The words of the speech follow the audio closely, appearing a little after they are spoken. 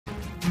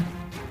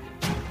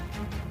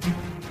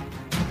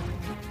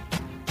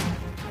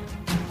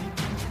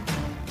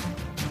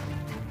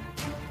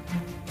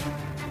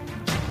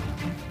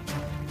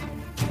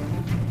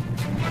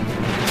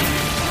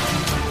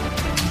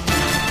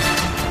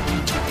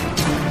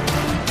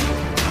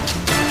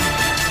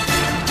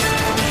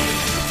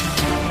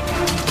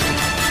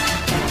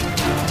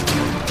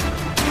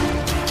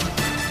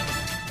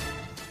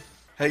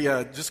Hey,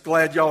 just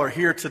glad y'all are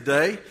here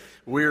today.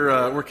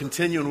 We're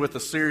continuing with a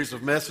series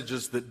of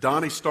messages that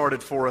Donnie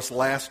started for us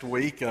last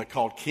week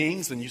called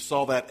Kings, and you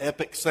saw that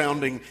epic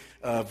sounding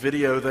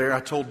video there. I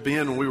told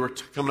Ben when we were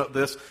coming up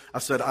this, I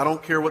said, I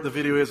don't care what the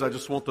video is, I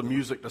just want the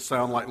music to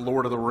sound like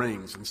Lord of the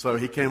Rings. And so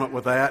he came up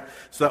with that.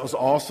 So that was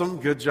awesome.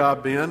 Good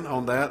job, Ben,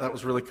 on that. That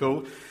was really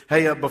cool.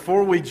 Hey,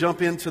 before we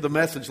jump into the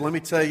message, let me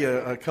tell you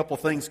a couple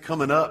things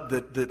coming up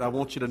that I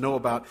want you to know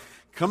about.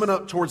 Coming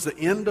up towards the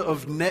end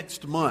of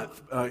next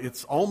month,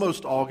 it's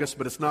almost August,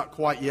 but it's not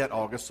quite yet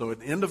August. So at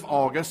the end of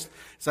August,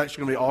 it's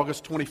actually going to be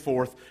August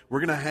 24th. We're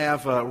going to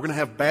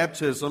have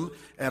baptism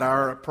at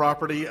our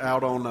property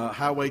out on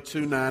Highway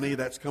 290.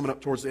 That's coming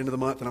up towards the end of the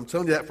month, and I'm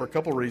telling you that for a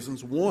couple of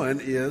reasons. One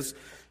is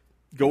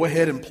go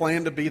ahead and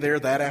plan to be there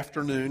that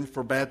afternoon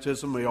for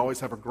baptism. We always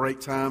have a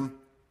great time.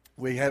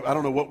 I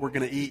don't know what we're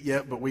going to eat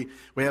yet, but we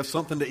have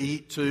something to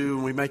eat too,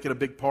 and we make it a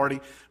big party.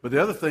 But the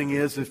other thing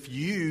is, if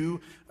you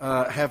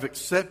have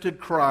accepted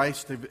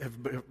Christ,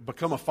 have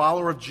become a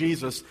follower of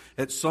Jesus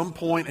at some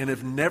point and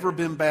have never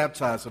been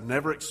baptized, have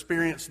never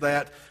experienced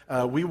that,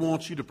 we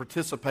want you to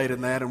participate in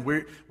that. And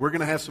we're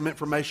going to have some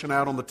information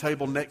out on the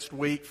table next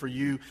week for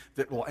you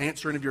that will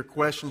answer any of your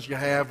questions you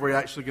have. We're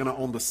actually going to,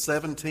 on the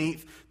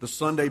 17th, the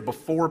Sunday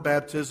before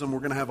baptism, we're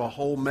going to have a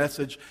whole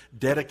message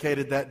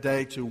dedicated that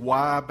day to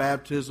why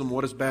baptism,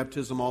 what is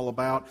baptism all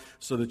about,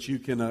 so that you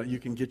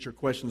can get your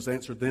questions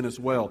answered then as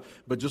well.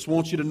 But just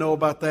want you to know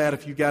about that.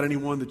 If you got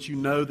anyone that you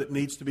know that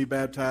needs to be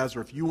baptized,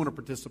 or if you want to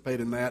participate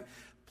in that,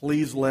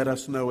 please let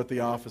us know at the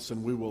office,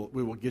 and we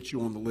will get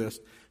you on the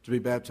list to be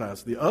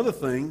baptized. The other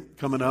thing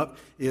coming up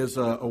is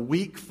a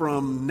week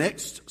from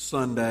next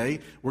Sunday,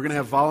 we're going to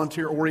have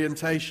volunteer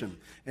orientation.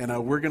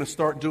 And we're going to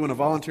start doing a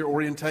volunteer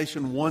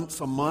orientation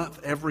once a month,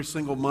 every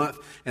single month.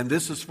 And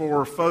this is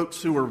for folks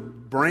who are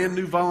brand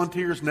new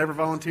volunteers, never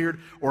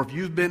volunteered, or if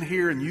you've been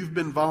here and you've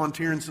been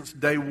volunteering since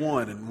day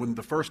one, and when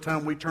the first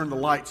time we turned the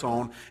lights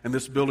on in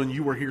this building,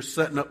 you were here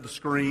setting up the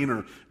screen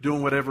or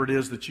doing whatever it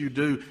is that you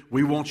do,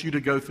 we want you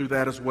to go through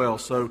that as well.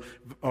 So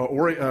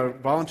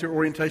volunteer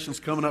orientation is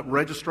coming up.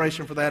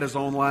 Registration for that is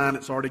online.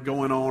 It's already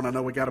going on. I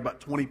know we got about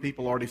 20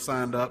 people already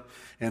signed up.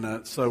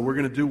 And so we're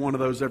going to do one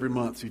of those every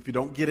month. So if you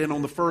don't get in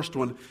on the first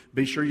one,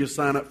 be sure you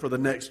sign up for the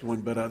next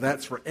one. But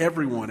that's for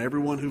everyone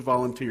who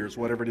volunteers,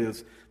 whatever it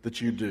is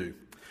that you do.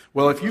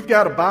 Well, if you've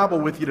got a Bible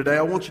with you today,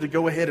 I want you to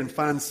go ahead and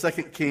find 2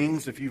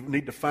 Kings. If you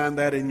need to find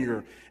that in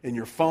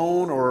your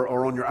phone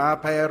or on your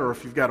iPad, or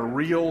if you've got a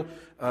real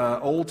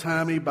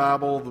old-timey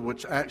Bible,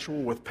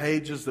 with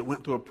pages that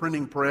went through a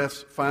printing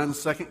press, find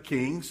 2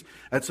 Kings.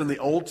 That's in the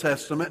Old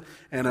Testament.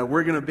 And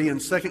we're going to be in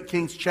 2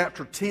 Kings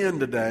chapter 10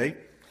 today.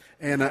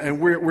 And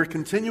we're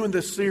continuing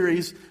this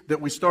series that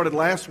we started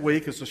last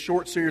week. It's a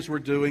short series we're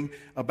doing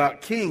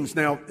about kings.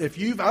 Now, I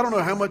don't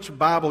know how much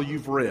Bible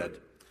you've read.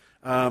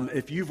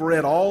 If you've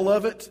read all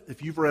of it,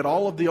 if you've read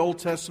all of the Old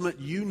Testament,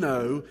 you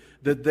know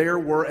that there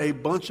were a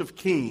bunch of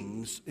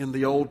kings in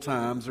the old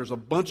times. There's a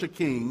bunch of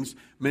kings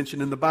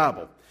mentioned in the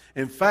Bible.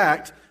 In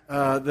fact,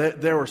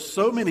 there are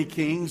so many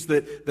kings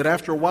that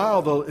after a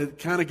while, it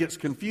kind of gets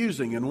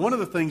confusing. And one of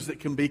the things that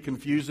can be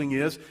confusing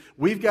is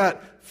we've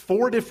got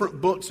 4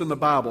 different books in the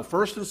Bible,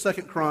 1st and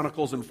 2nd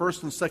Chronicles and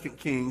 1st and 2nd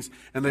Kings,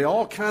 and they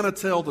all kind of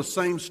tell the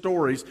same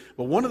stories.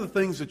 But one of the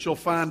things that you'll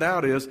find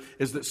out is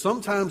that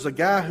sometimes a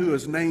guy who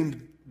is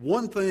named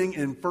one thing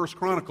in 1st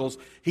Chronicles,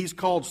 he's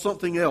called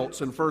something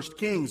else in 1st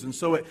Kings. And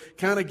so it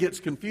kind of gets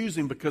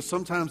confusing because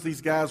sometimes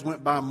these guys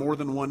went by more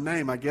than one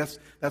name. I guess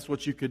that's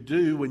what you could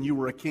do when you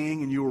were a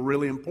king and you were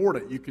really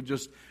important. You could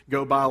just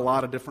go by a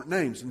lot of different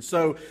names. And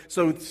so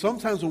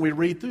sometimes when we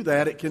read through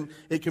that, it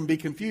can be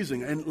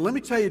confusing. And let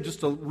me tell you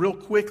just real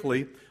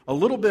quickly a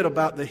little bit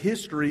about the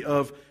history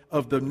of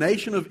the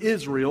nation of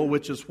Israel,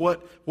 which is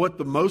what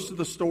the most of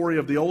the story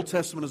of the Old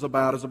Testament is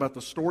about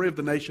the story of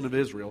the nation of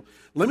Israel.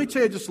 Let me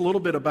tell you just a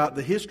little bit about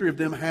the history of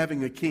them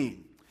having a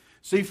king.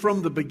 See,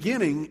 from the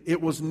beginning,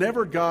 it was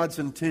never God's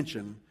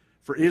intention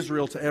for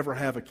Israel to ever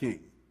have a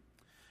king.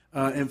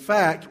 In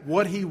fact,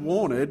 what he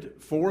wanted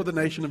for the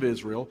nation of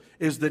Israel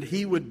is that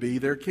he would be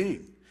their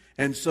king.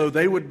 And so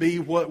they would be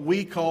what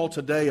we call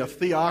today a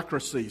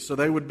theocracy. So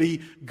they would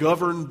be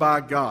governed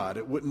by God.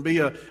 It wouldn't be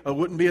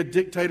a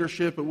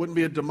dictatorship. It wouldn't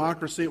be a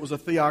democracy. It was a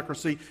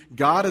theocracy.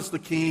 God is the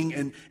king,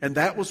 and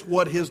that was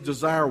what his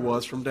desire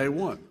was from day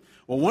one.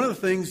 Well, one of the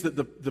things that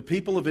the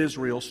people of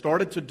Israel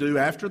started to do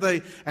after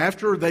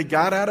they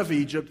got out of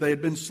Egypt, they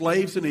had been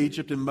slaves in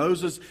Egypt, and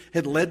Moses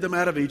had led them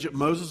out of Egypt.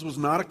 Moses was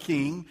not a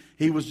king.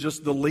 He was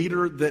just the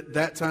leader.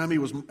 That time he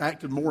was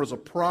acted more as a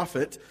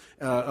prophet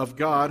of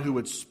God who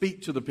would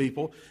speak to the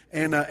people.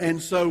 And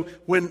so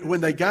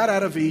when they got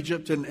out of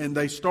Egypt and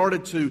they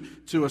started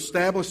to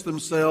establish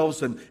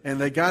themselves and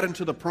they got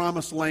into the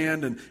promised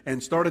land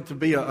and started to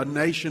be a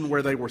nation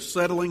where they were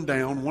settling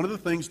down, one of the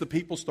things the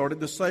people started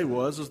to say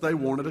was they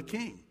wanted a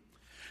king.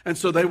 And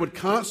so they would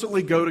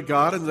constantly go to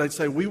God and they'd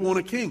say, we want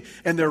a king.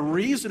 And their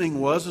reasoning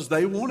was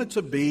they wanted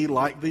to be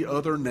like the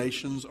other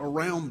nations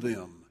around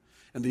them.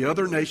 And the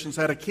other nations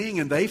had a king,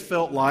 and they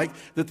felt like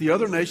that the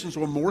other nations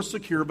were more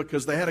secure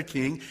because they had a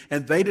king,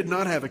 and they did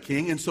not have a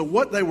king. And so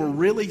what they were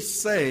really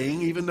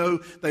saying, even though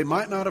they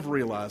might not have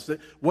realized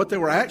it, what they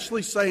were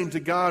actually saying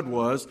to God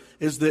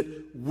is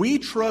that we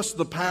trust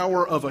the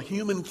power of a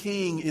human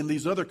king in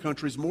these other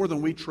countries more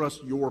than we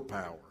trust your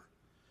power.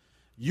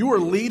 You are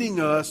leading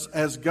us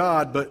as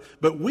God,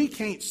 but we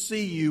can't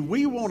see you.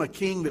 We want a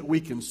king that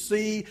we can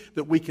see,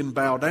 that we can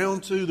bow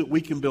down to, that we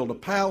can build a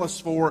palace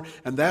for,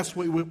 and that's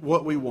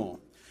what we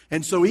want.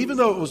 And so even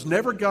though it was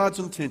never God's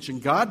intention,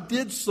 God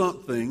did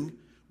something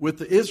with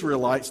the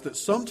Israelites that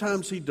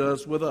sometimes He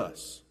does with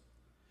us.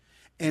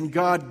 And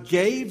God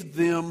gave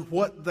them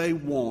what they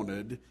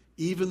wanted,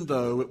 even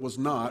though it was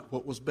not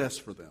what was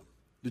best for them.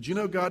 Did you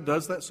know God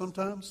does that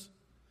sometimes?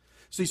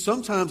 See,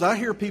 sometimes I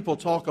hear people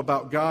talk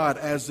about God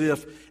as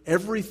if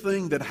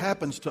everything that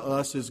happens to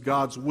us is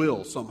God's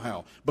will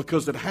somehow,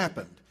 because it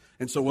happened.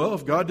 And so, well,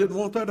 if God didn't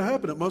want that to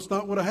happen, it must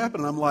not would have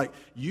happened. And I'm like,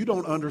 you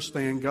don't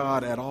understand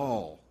God at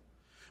all.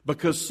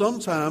 Because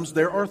sometimes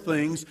there are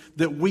things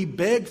that we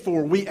beg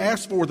for, we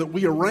ask for, that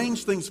we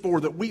arrange things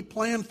for, that we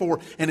plan for,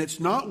 and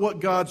it's not what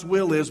God's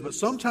will is. But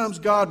sometimes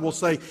God will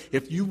say,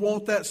 if you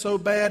want that so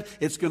bad,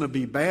 it's going to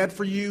be bad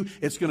for you.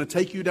 It's going to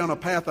take you down a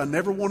path I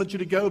never wanted you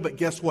to go, but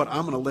guess what?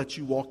 I'm going to let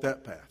you walk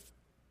that path.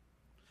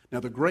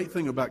 Now, the great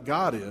thing about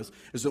God is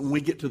that when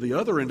we get to the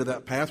other end of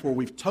that path where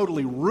we've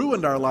totally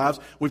ruined our lives,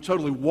 we've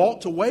totally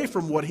walked away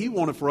from what He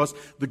wanted for us,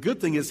 the good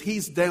thing is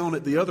He's down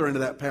at the other end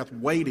of that path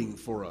waiting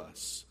for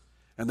us.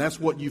 And that's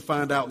what you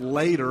find out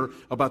later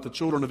about the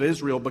children of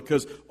Israel,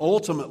 because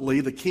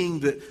ultimately the king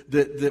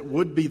that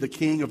would be the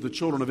king of the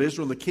children of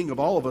Israel and the king of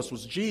all of us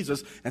was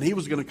Jesus, and He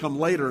was going to come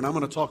later, and I'm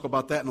going to talk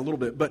about that in a little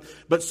bit.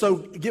 But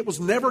so it was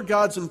never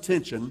God's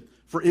intention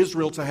for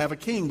Israel to have a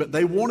king, but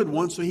they wanted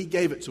one, so He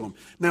gave it to them.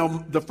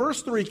 Now, the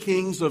first three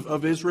kings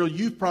of Israel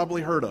you've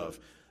probably heard of.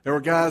 There were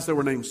guys that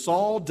were named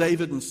Saul,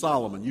 David, and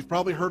Solomon. You've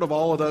probably heard of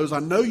all of those. I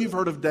know you've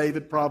heard of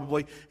David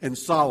probably, and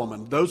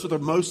Solomon. Those are the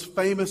most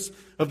famous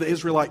of the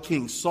Israelite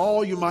kings.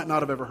 Saul you might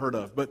not have ever heard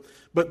of,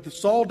 but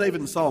Saul, David,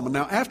 and Solomon.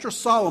 Now after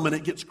Solomon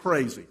it gets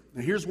crazy.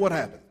 Now here's what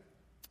happened.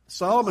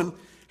 Solomon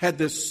had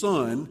this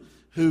son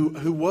who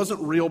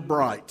wasn't real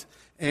bright.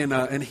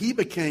 And he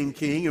became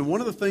king, and one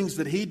of the things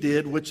that he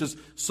did, which is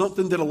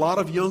something that a lot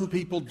of young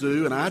people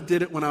do, and I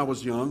did it when I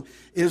was young,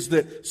 is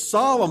that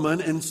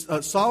Solomon and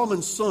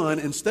Solomon's son,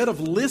 instead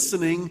of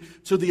listening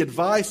to the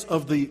advice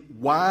of the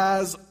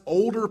wise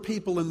older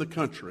people in the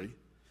country,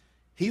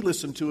 he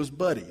listened to his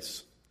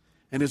buddies.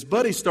 And his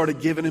buddies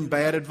started giving him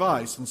bad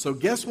advice. And so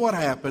guess what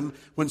happened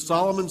when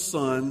Solomon's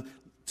son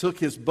took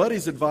his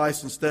buddies'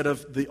 advice instead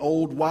of the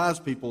old wise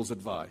people's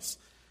advice?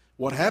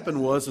 What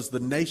happened was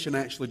the nation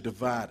actually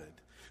divided.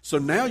 So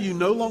now you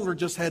no longer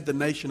just had the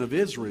nation of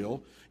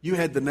Israel, you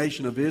had the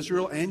nation of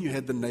Israel and you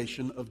had the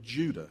nation of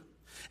Judah.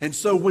 And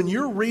so when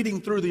you're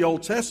reading through the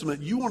Old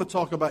Testament, you want to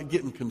talk about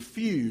getting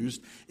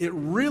confused. It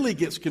really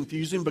gets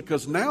confusing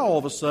because now all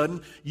of a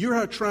sudden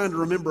you're trying to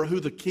remember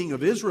who the king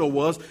of Israel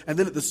was, and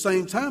then at the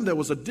same time there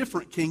was a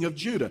different king of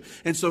Judah.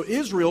 And so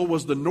Israel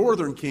was the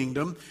northern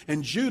kingdom,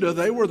 and Judah,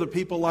 they were the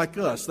people like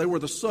us. They were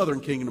the southern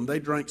kingdom. They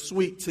drank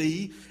sweet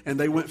tea, and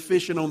they went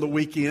fishing on the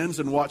weekends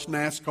and watched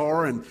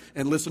NASCAR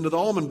and listened to the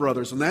Allman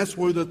Brothers. And that's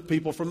where the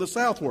people from the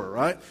south were,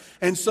 right?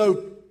 And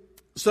so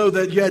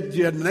that you had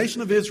the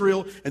nation of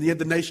Israel and you had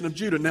the nation of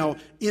Judah. Now,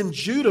 in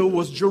Judah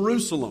was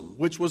Jerusalem,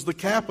 which was the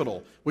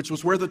capital, which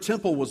was where the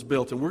temple was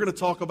built. And we're going to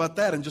talk about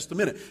that in just a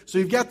minute. So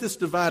you've got this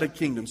divided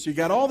kingdom. So you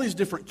got all these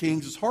different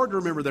kings. It's hard to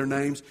remember their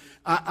names.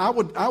 I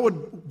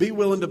would be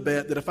willing to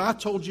bet that if I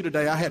told you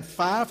today I had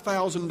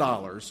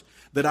 $5,000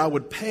 that I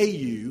would pay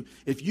you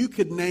if you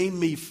could name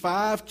me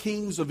 5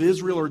 kings of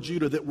Israel or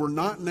Judah that were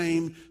not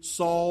named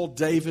Saul,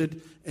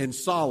 David, and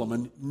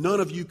Solomon, none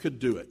of you could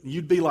do it.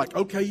 You'd be like,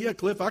 okay, yeah,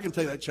 Cliff, I can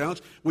take that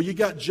challenge. Well, you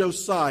got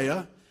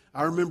Josiah.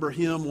 I remember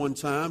him one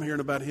time, hearing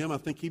about him. I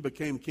think he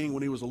became king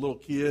when he was a little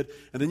kid.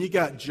 And then you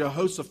got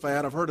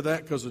Jehoshaphat. I've heard of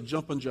that because of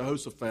Jumping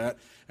Jehoshaphat.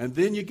 And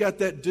then you got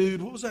that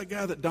dude, what was that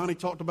guy that Donnie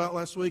talked about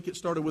last week? It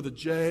started with a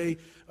J.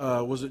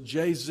 Was it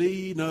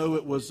Jay-Z? No,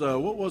 it was,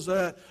 what was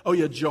that? Oh,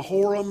 yeah,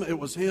 Jehoram. It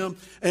was him.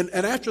 And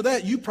after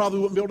that, you probably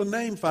wouldn't be able to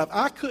name 5.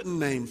 I couldn't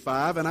name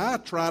 5, and I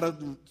try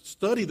to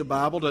study the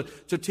Bible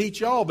to teach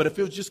y'all. But if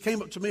it just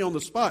came up to me on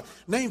the spot,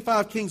 name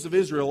 5 kings of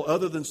Israel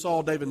other than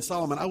Saul, David, and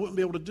Solomon, I wouldn't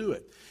be able to do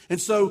it. And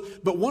so,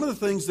 but one of the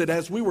things that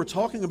as we were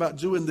talking about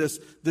doing this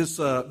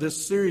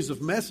series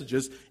of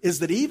messages is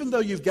that even though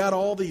you've got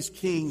all these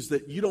kings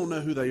that you don't know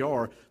who they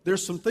are,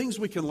 there's some things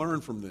we can learn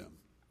from them.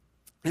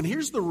 And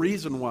here's the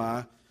reason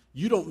why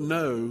you don't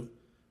know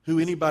who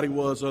anybody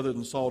was other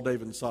than Saul,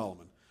 David, and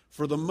Solomon.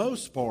 For the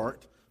most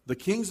part, the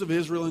kings of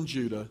Israel and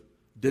Judah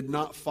did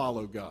not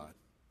follow God,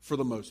 for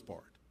the most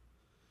part.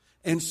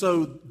 And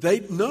so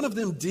none of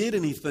them did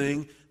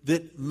anything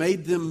that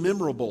made them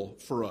memorable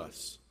for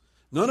us.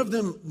 None of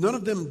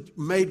them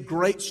made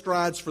great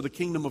strides for the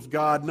kingdom of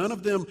God. None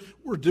of them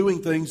were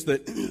doing things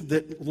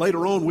that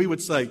later on we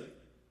would say,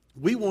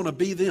 We want to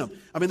be them.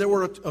 I mean, there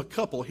were a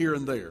couple here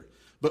and there.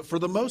 But for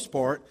the most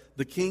part,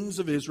 the kings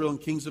of Israel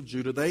and kings of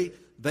Judah,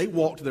 they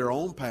walked their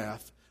own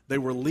path. They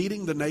were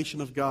leading the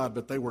nation of God,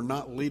 but they were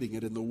not leading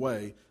it in the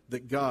way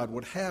that God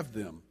would have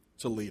them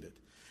to lead it.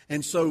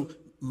 And so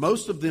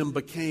most of them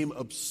became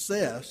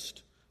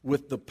obsessed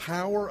with the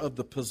power of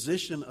the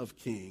position of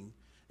king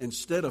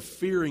instead of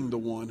fearing the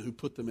one who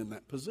put them in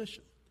that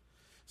position.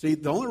 See,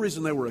 the only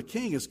reason they were a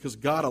king is because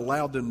God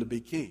allowed them to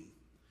be king.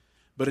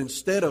 But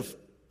instead of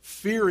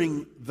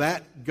fearing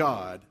that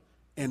God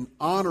and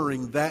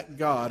honoring that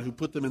God who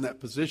put them in that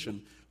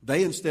position,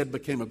 they instead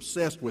became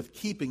obsessed with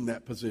keeping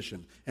that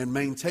position and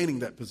maintaining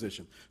that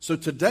position. So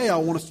today I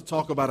want us to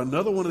talk about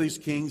another one of these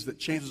kings that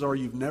chances are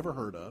you've never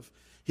heard of.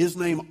 His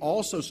name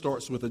also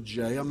starts with a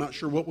J. I'm not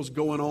sure what was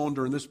going on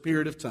during this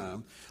period of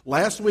time.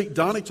 Last week,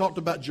 Donnie talked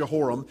about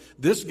Jehoram.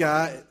 This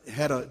guy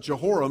had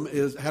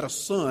a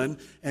son,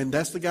 and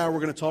that's the guy we're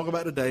going to talk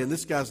about today, and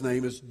this guy's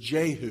name is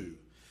Jehu.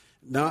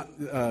 Not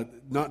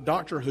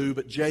Doctor Who,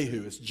 but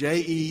Jehu. It's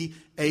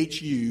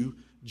Jehu,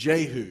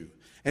 Jehu.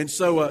 And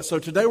so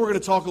today we're going to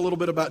talk a little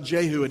bit about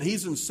Jehu, and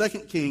he's in 2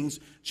 Kings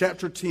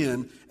chapter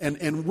 10,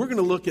 and we're going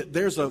to look at,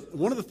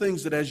 one of the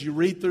things that as you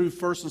read through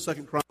 1st and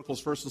 2nd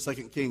Chronicles, 1st and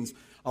 2nd Kings,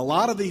 a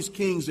lot of these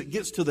kings, it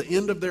gets to the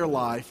end of their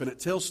life, and it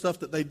tells stuff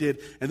that they did,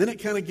 and then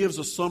it kind of gives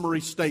a summary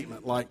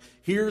statement, like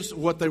here's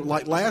what they,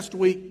 like last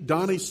week,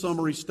 Donnie's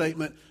summary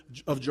statement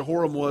of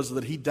Jehoram was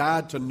that he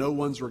died to no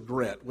one's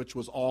regret, which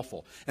was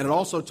awful. And it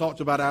also talked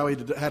about how he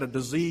had a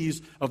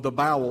disease of the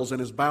bowels, and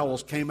his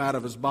bowels came out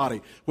of his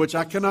body, which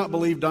I cannot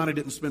believe Donnie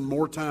didn't spend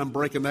more time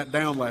breaking that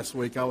down last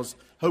week. I was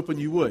hoping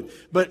you would.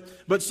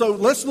 But so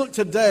let's look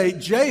today.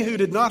 Jehu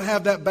did not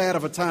have that bad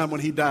of a time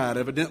when he died,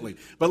 evidently.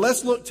 But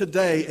let's look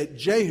today at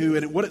Jehu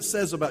and what it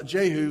says about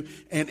Jehu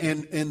and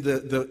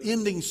the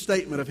ending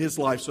statement of his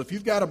life. So if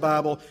you've got a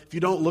Bible, if you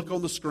don't, look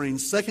on the screen,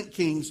 2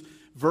 Kings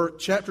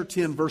chapter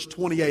 10, verse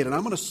 28. And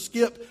I'm going to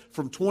skip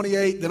from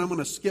 28, then I'm going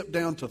to skip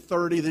down to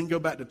 30, then go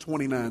back to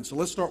 29. So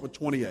let's start with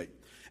 28.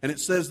 And it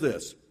says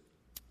this: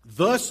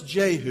 Thus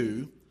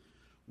Jehu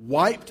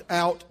wiped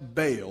out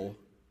Baal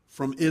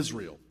from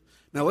Israel.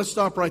 Now let's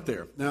stop right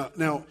there.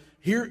 Now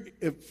here,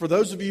 for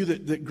those of you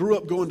that grew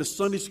up going to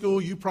Sunday school,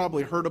 you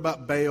probably heard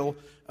about Baal.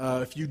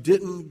 If you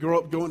didn't grow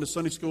up going to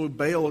Sunday school,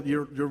 Baal,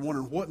 you're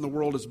wondering, what in the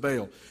world is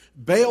Baal?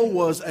 Baal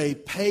was a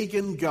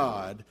pagan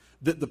god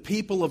that the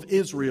people of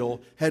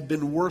Israel had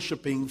been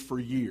worshiping for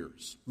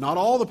years. Not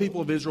all the people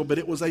of Israel, but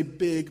it was a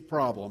big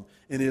problem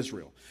in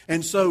Israel.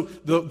 And so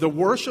the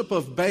worship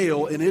of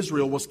Baal in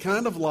Israel was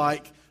kind of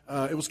like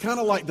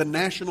the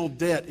national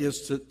debt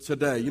is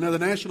today. You know, the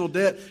national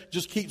debt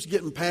just keeps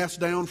getting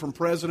passed down from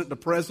president to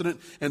president,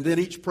 and then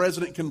each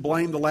president can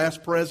blame the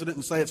last president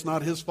and say it's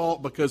not his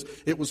fault because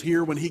it was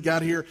here when he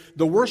got here.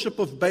 The worship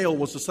of Baal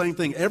was the same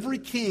thing. Every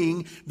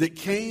king that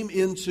came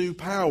into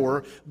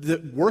power,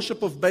 the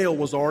worship of Baal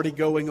was already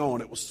going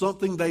on. It was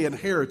something they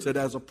inherited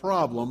as a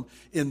problem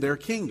in their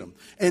kingdom.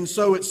 And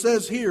so it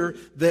says here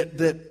that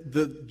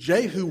the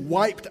Jehu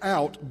wiped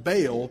out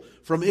Baal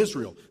from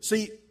Israel.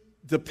 See,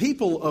 the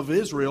people of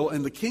Israel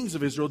and the kings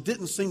of Israel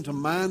didn't seem to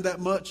mind that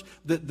much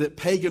that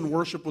pagan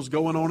worship was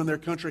going on in their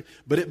country,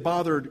 but it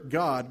bothered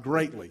God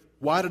greatly.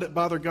 Why did it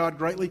bother God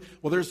greatly?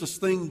 Well, there's this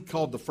thing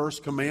called the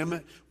First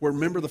Commandment, where,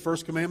 remember the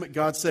First Commandment?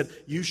 God said,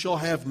 you shall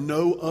have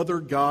no other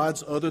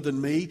gods other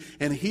than me.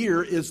 And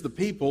here is the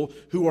people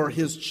who are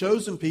his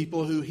chosen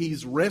people, who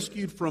he's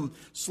rescued from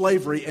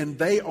slavery, and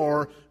they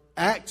are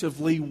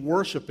actively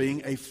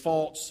worshiping a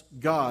false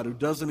god who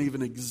doesn't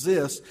even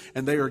exist,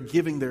 and they are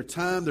giving their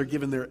time, they're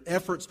giving their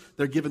efforts,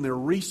 they're giving their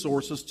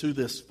resources to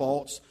this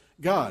false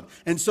god.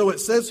 And so it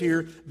says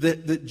here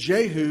that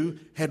Jehu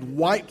had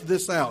wiped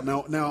this out.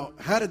 Now,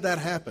 how did that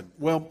happen?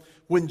 Well,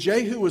 when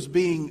Jehu was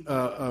being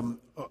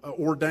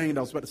ordained,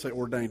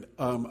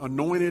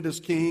 anointed as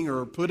king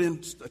or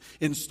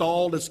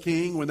installed as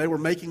king, when they were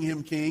making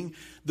him king,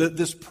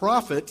 this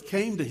prophet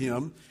came to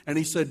him and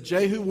he said,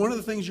 Jehu, one of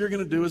the things you're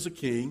going to do as a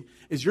king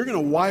is you're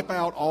going to wipe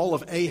out all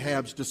of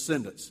Ahab's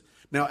descendants.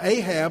 Now,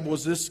 Ahab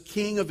was this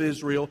king of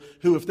Israel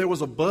who, if there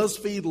was a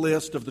BuzzFeed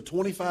list of the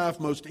 25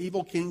 most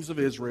evil kings of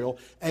Israel,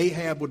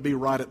 Ahab would be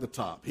right at the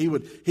top. He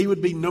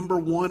would be number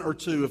 1 or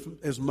 2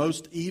 as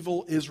most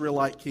evil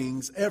Israelite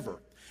kings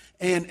ever.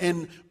 And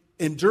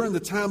during the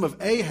time of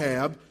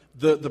Ahab,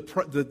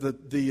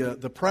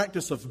 the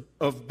practice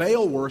of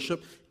Baal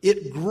worship,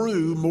 it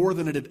grew more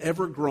than it had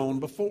ever grown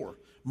before.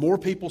 More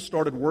people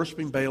started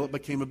worshiping Baal. It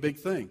became a big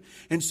thing.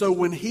 And so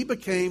when he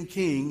became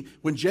king,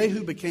 when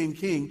Jehu became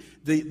king,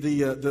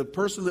 the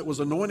person that was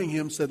anointing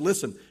him said,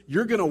 listen,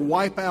 you're going to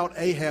wipe out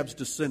Ahab's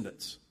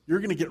descendants.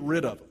 You're going to get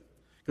rid of them.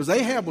 Because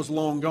Ahab was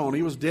long gone.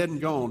 He was dead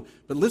and gone.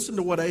 But listen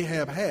to what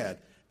Ahab had.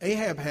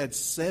 Ahab had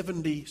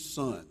 70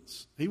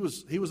 sons. He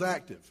was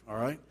active, all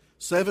right?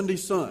 70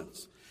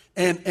 sons.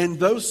 And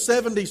those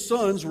 70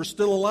 sons were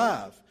still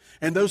alive.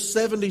 And those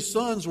 70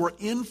 sons were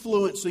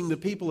influencing the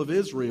people of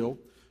Israel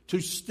to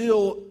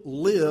still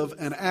live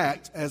and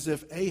act as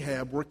if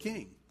Ahab were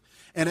king.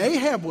 And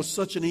Ahab was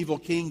such an evil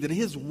king that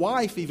his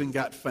wife even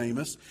got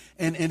famous.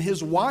 And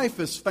his wife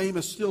is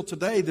famous still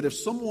today, that if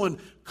someone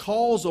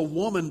calls a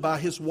woman by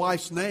his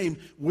wife's name,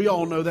 we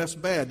all know that's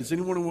bad. Does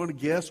anyone want to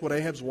guess what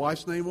Ahab's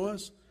wife's name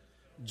was?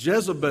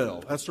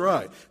 Jezebel. That's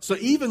right. So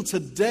even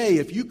today,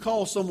 if you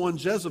call someone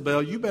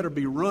Jezebel, you better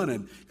be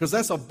running, because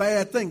that's a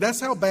bad thing. That's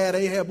how bad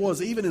Ahab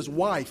was. Even his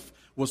wife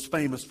was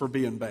famous for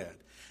being bad.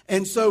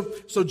 And so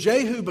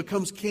Jehu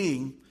becomes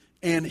king,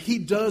 and he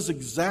does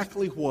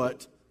exactly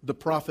what the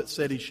prophet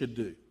said he should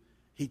do.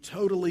 He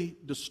totally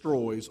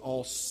destroys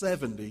all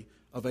 70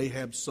 of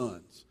Ahab's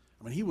sons.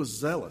 I mean, he was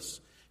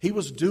zealous. He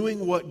was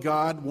doing what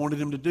God wanted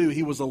him to do.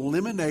 He was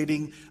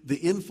eliminating the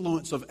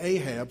influence of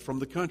Ahab from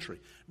the country.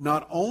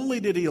 Not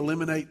only did he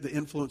eliminate the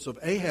influence of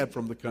Ahab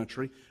from the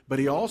country, but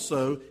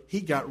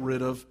he got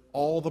rid of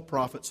all the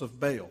prophets of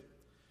Baal.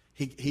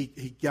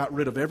 He got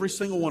rid of every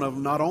single one of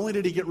them. Not only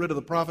did he get rid of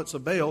the prophets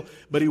of Baal,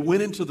 but he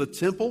went into the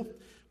temple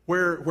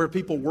where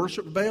people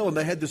worshiped Baal, and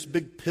they had this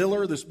big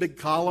pillar, this big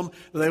column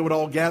that they would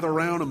all gather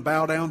around and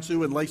bow down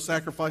to and lay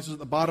sacrifices at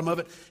the bottom of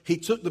it. He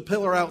took the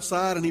pillar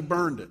outside and he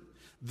burned it.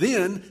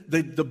 Then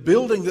the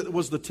building that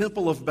was the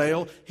temple of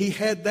Baal, he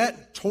had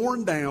that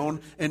torn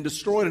down and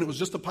destroyed, and it was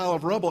just a pile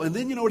of rubble. And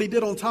then you know what he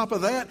did on top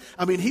of that?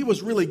 I mean, he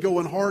was really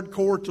going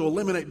hardcore to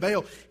eliminate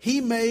Baal. He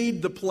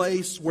made the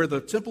place where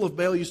the temple of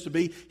Baal used to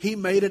be, he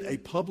made it a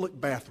public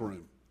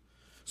bathroom.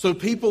 So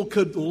people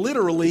could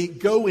literally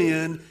go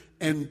in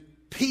and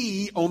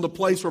pee on the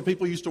place where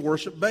people used to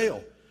worship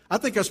Baal. I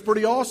think that's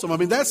pretty awesome. I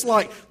mean, that's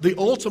like the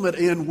ultimate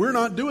in, we're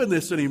not doing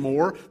this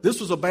anymore. This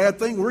was a bad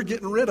thing. We're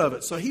getting rid of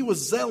it. So he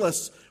was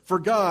zealous for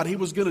God. He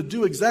was going to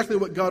do exactly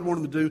what God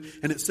wanted him to do.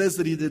 And it says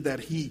that he did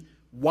that. He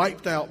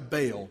wiped out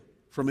Baal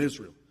from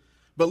Israel.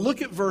 But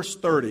look at verse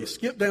 30.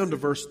 Skip down to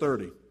verse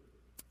 30.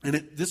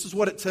 And this is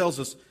what it tells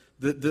us,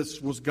 that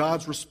this was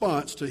God's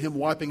response to him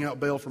wiping out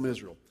Baal from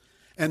Israel.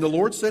 And the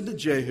Lord said to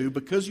Jehu,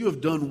 because you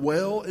have done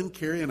well in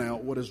carrying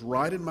out what is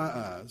right in my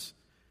eyes,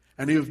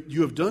 and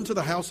you have done to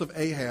the house of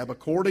Ahab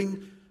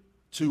according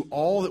to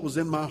all that was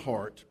in my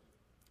heart,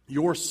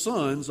 your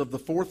sons of the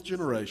fourth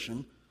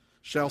generation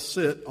shall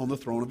sit on the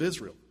throne of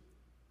Israel.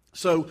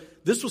 So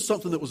this was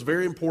something that was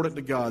very important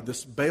to God,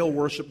 this Baal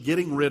worship,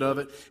 getting rid of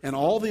it. And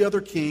all the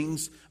other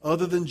kings,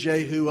 other than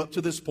Jehu, up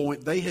to this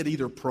point, they had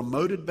either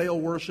promoted Baal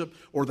worship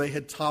or they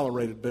had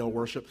tolerated Baal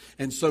worship.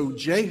 And so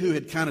Jehu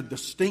had kind of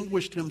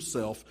distinguished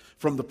himself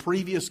from the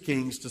previous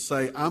kings to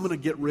say, I'm going to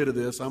get rid of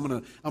this. I'm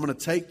going to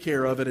take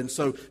care of it. And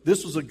so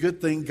this was a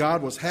good thing.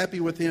 God was happy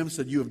with him,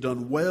 said, you have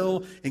done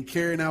well in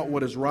carrying out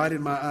what is right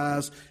in my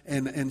eyes.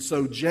 And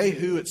so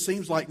Jehu, it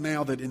seems like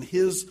now that in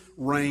his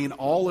reign,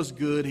 all is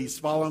good. He's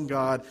following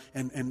God,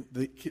 and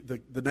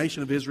the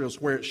nation of Israel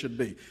is where it should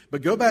be.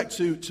 But go back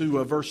to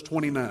verse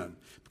 29,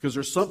 because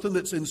there's something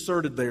that's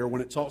inserted there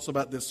when it talks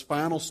about this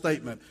final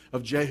statement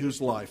of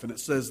Jehu's life. And it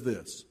says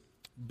this,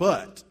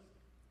 but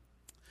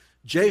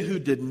Jehu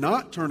did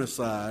not turn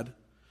aside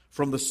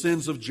from the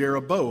sins of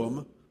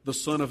Jeroboam, the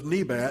son of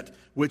Nebat,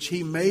 which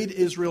he made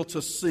Israel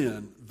to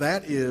sin.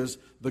 That is,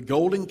 the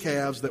golden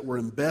calves that were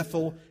in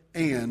Bethel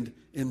and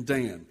in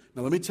Dan.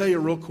 Now let me tell you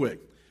real quick.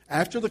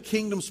 After the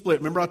kingdom split,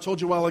 remember I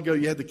told you a while ago,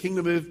 you had the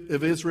kingdom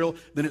of Israel,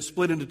 then it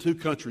split into two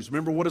countries.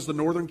 Remember, what is the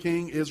northern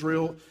king?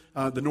 Israel.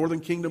 The northern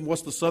kingdom.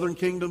 What's the southern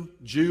kingdom?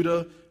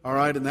 Judah. All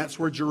right, and that's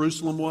where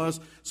Jerusalem was.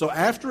 So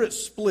after it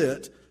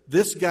split,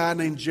 this guy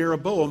named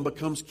Jeroboam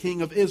becomes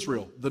king of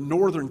Israel, the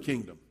northern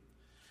kingdom.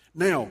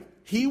 Now,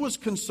 he was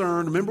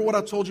concerned, remember what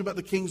I told you about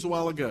the kings a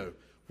while ago.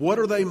 What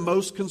are they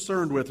most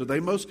concerned with? Are they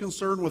most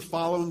concerned with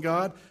following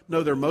God?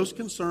 No, they're most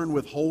concerned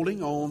with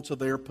holding on to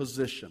their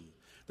position.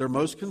 They're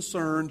most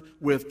concerned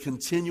with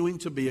continuing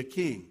to be a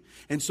king.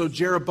 And so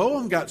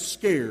Jeroboam got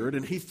scared,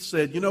 and he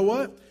said, you know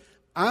what?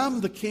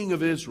 I'm the king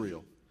of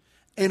Israel.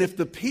 And if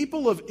the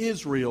people of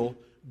Israel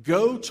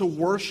go to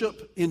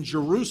worship in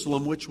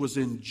Jerusalem, which was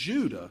in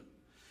Judah,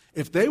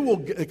 if they will,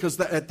 because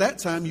at that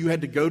time you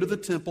had to go to the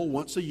temple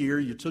once a year,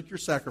 you took your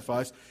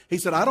sacrifice. He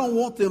said, I don't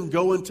want them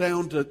going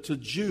down to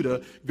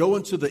Judah,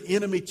 going to the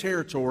enemy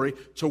territory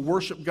to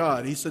worship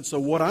God. He said, so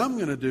what I'm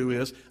going to do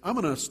is I'm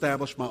going to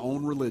establish my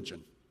own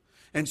religion.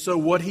 And so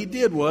what he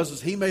did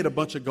was he made a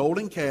bunch of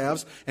golden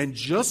calves, and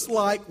just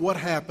like what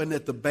happened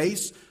at the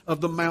base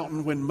of the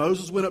mountain when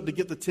Moses went up to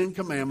get the Ten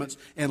Commandments,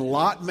 and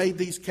Lot made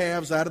these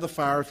calves out of the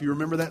fire, if you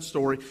remember that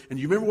story, and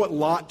you remember what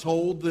Lot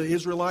told the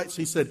Israelites?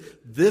 He said,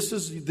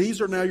 these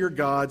are now your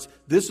gods,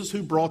 this is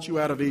who brought you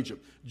out of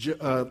Egypt.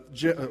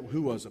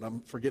 Who was it?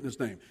 I'm forgetting his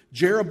name.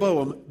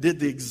 Jeroboam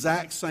did the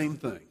exact same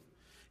thing.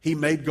 He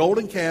made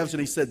golden calves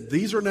and he said,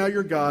 these are now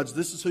your gods,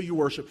 this is who you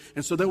worship.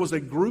 And so there was a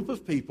group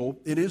of people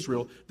in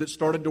Israel that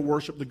started to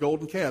worship the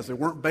golden calves. They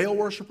weren't Baal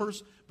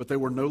worshipers, but they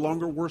were no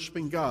longer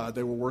worshiping God.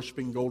 They were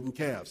worshiping golden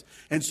calves.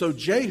 And so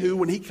Jehu,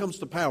 when he comes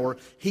to power,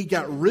 he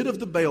got rid of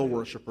the Baal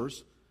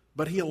worshipers,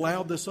 but he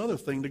allowed this other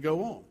thing to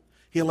go on.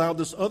 He allowed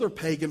this other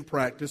pagan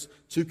practice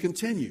to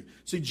continue.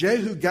 See,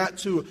 Jehu got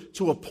to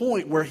a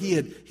point where he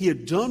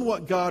had done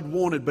what God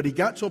wanted, but he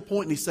got to a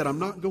point and he said, I'm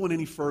not going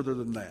any further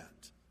than that.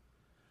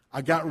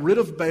 I got rid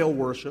of Baal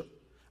worship.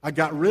 I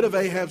got rid of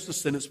Ahab's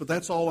descendants, but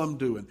that's all I'm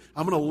doing.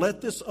 I'm going to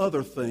let this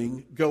other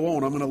thing go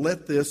on. I'm going to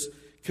let this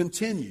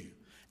continue.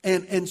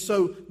 And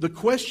so the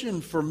question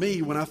for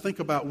me when I think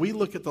about, we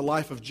look at the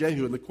life of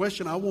Jehu, and the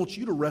question I want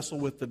you to wrestle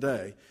with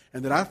today,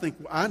 and that I think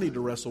I need to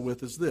wrestle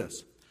with, is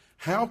this: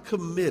 how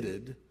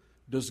committed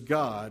does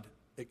God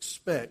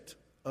expect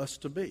us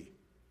to be?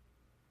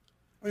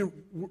 I mean,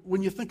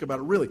 when you think about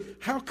it, really,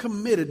 how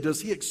committed does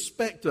He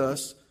expect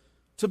us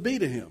to be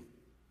to Him?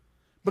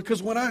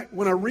 Because when I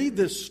read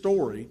this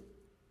story,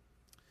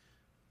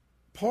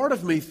 part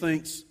of me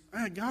thinks,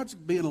 God's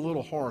being a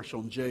little harsh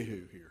on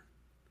Jehu here.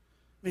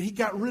 I mean, he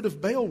got rid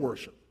of Baal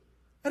worship.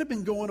 That had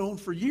been going on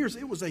for years.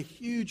 It was a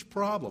huge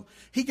problem.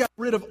 He got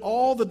rid of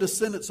all the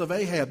descendants of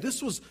Ahab.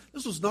 This was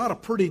not a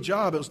pretty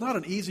job. It was not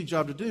an easy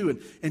job to do.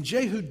 And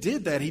Jehu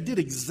did that. He did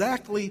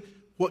exactly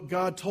what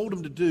God told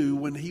him to do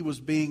when he was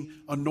being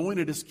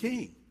anointed as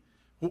king.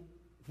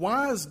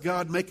 Why is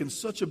God making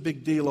such a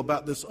big deal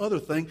about this other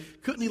thing?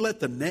 Couldn't He let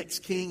the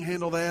next king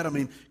handle that? I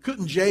mean,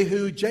 couldn't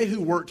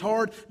Jehu worked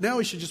hard. Now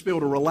he should just be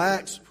able to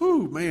relax.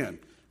 Whew, man.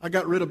 I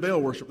got rid of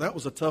Baal worship. That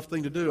was a tough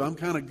thing to do. I'm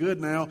kind of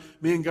good now.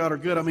 Me and God are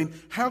good. I mean,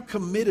 how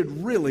committed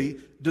really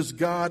does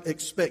God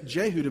expect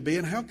Jehu to be,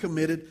 and how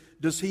committed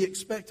does He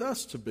expect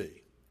us to be?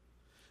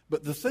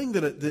 But the thing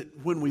that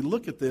when we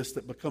look at this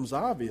that becomes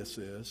obvious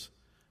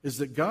is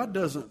that God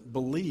doesn't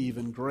believe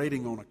in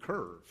grading on a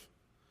curve.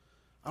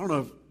 I don't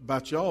know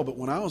about y'all, but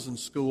when I was in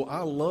school, I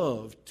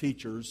loved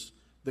teachers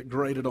that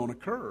graded on a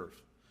curve.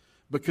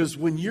 Because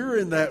when you're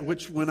in that,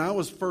 when I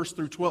was 1st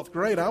through 12th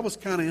grade, I was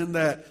kind of in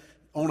that.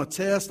 On a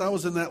test, I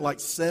was in that like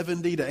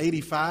 70 to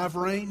 85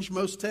 range,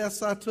 most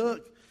tests I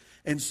took.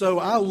 And so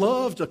I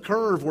loved a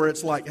curve where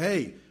it's like,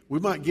 hey, we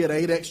might get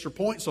 8 extra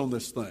points on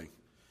this thing.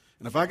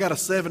 And if I got a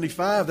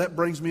 75, that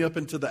brings me up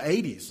into the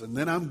 80s. And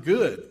then I'm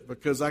good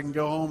because I can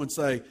go home and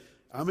say,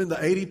 I'm in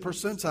the 80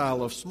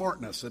 percentile of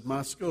smartness at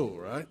my school,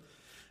 right?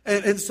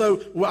 And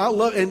so I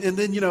love, and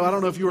then, I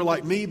don't know if you were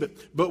like me,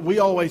 but we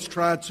always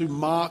tried to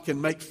mock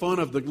and make fun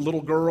of the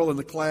little girl in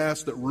the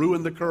class that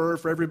ruined the curve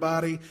for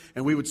everybody.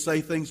 And we would say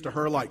things to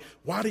her like,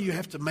 why do you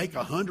have to make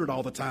 100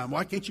 all the time?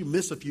 Why can't you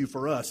miss a few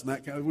for us? And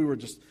that kind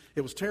of,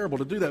 it was terrible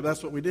to do that, but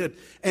that's what we did.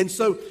 And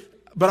so,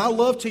 but I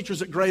love teachers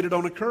that graded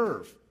on a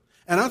curve.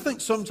 And I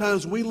think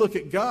sometimes we look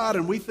at God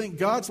and we think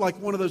God's like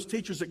one of those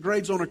teachers that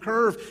grades on a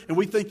curve, and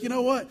we think, you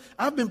know what,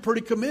 I've been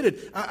pretty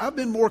committed. I've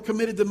been more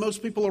committed than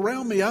most people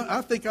around me.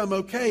 I think I'm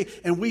okay.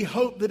 And we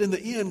hope that in the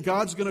end,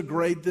 God's going to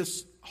grade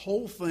this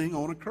whole thing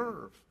on a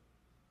curve.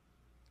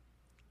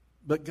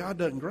 But God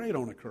doesn't grade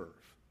on a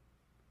curve.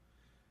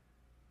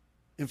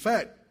 In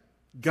fact,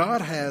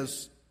 God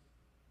has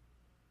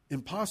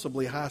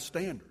impossibly high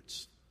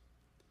standards.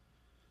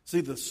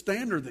 See, the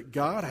standard that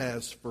God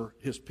has for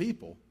His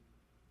people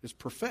is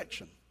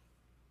perfection.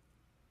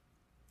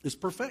 It's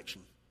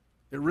perfection.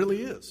 It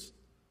really is.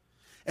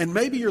 And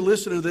maybe you're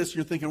listening to this and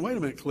you're thinking, wait a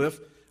minute, Cliff,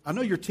 I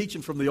know you're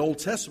teaching from the Old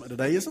Testament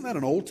today. Isn't that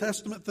an Old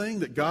Testament thing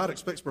that God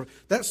expects?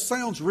 That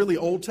sounds really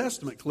Old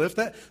Testament, Cliff.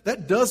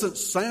 That doesn't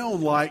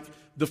sound like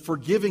the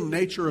forgiving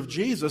nature of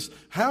Jesus.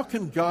 How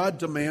can God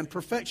demand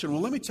perfection?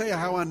 Well, let me tell you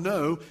how I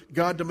know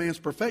God demands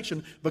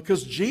perfection.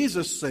 Because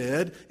Jesus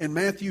said in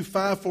Matthew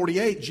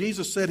 5:48,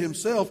 Jesus said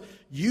Himself,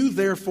 you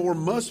therefore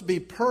must be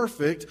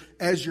perfect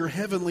as your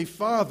heavenly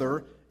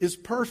Father is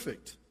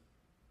perfect.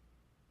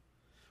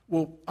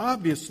 Well,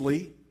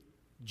 obviously,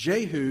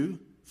 Jehu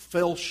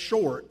fell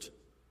short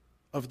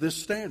of this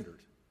standard.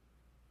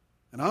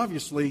 And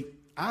obviously,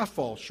 I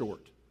fall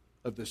short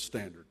of this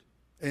standard.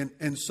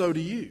 And so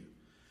do you.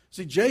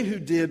 See, Jehu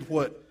did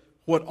what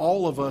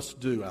all of us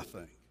do, I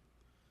think.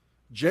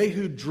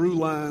 Jehu drew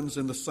lines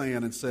in the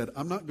sand and said,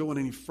 I'm not going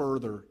any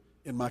further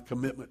in my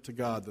commitment to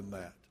God than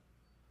that.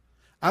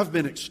 I've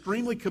been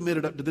extremely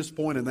committed up to this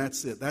point, and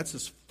that's it. That's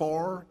as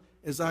far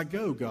as I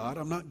go, God.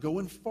 I'm not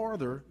going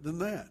farther than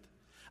that.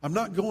 I'm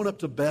not going up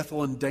to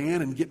Bethel and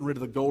Dan and getting rid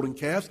of the golden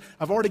calves.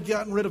 I've already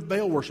gotten rid of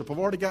Baal worship. I've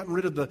already gotten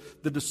rid of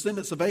the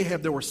descendants of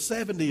Ahab. There were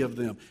 70 of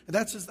them. And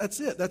that's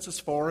it. That's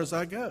as far as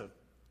I go.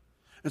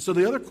 And so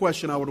the other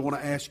question I would want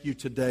to ask you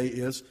today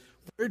is,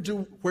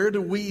 where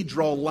do we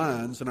draw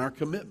lines in our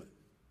commitment?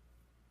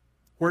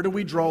 Where do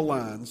we draw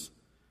lines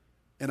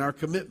in our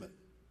commitment?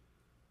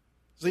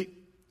 See,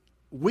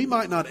 we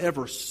might not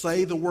ever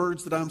say the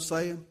words that I'm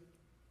saying.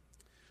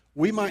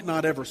 We might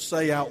not ever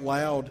say out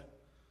loud,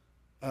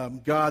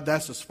 God,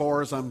 that's as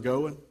far as I'm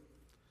going.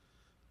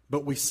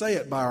 But we say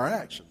it by our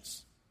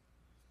actions.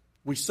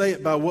 We say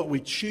it by what we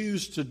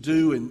choose to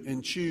do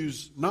and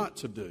choose not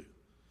to do.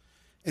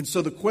 And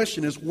so the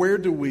question is, where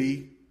do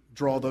we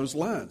draw those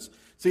lines?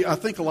 See, I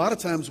think a lot of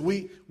times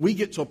we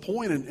get to a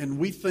point and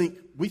we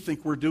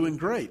think we're doing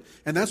great.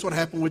 And that's what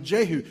happened with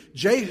Jehu.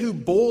 Jehu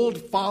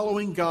boiled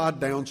following God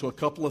down to a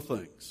couple of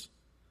things.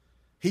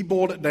 He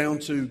boiled it down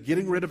to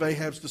getting rid of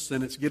Ahab's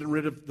descendants, getting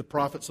rid of the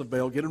prophets of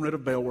Baal, getting rid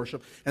of Baal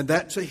worship, and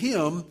that to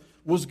him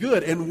was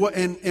good.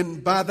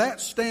 And by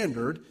that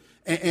standard,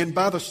 And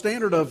by the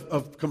standard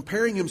of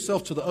comparing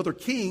himself to the other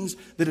kings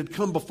that had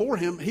come before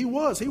him, he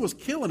was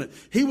killing it.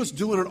 He was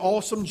doing an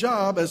awesome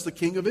job as the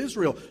king of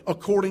Israel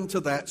according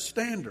to that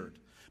standard.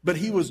 But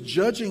he was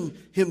judging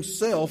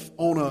himself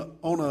on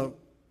a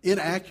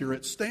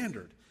inaccurate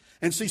standard.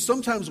 And see,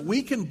 sometimes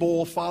we can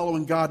boil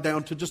following God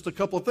down to just a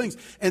couple of things.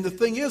 And the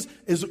thing is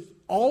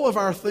all of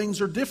our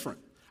things are different.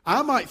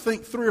 I might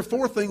think 3 or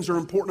 4 things are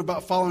important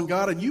about following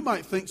God, and you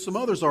might think some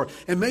others are.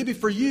 And maybe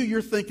for you,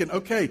 you're thinking,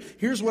 okay,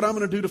 here's what I'm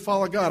going to do to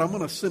follow God. I'm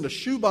going to send a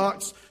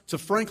shoebox to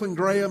Franklin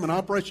Graham and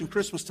Operation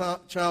Christmas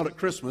Child at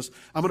Christmas.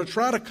 I'm going to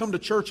try to come to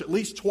church at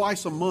least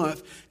twice a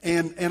month,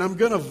 and I'm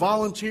going to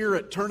volunteer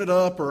at Turn It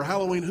Up or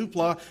Halloween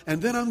Hoopla,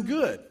 and then I'm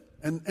good.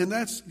 And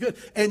that's good.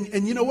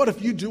 And you know what?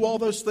 If you do all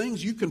those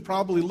things, you can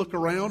probably look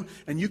around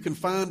and you can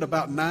find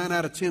about 9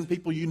 out of 10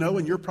 people you know,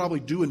 and you're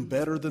probably doing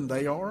better than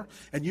they are.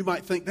 And you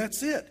might think,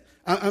 that's it.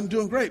 I'm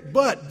doing great.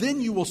 But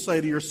then you will say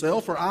to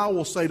yourself, or I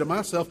will say to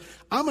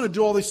myself, I'm going to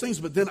do all these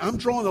things, but then I'm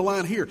drawing the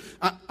line here.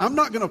 I'm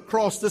not going to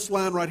cross this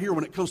line right here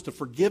when it comes to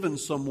forgiving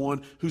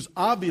someone who's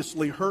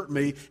obviously hurt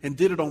me and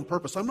did it on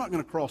purpose. I'm not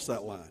going to cross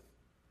that line.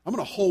 I'm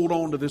going to hold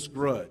on to this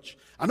grudge.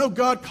 I know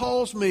God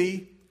calls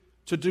me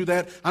to do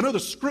that. I know the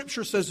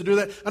Scripture says to do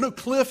that. I know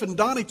Cliff and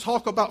Donnie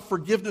talk about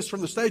forgiveness from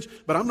the stage,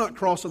 but I'm not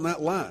crossing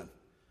that line.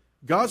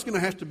 God's going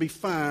to have to be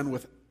fine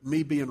with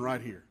me being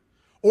right here.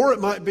 Or it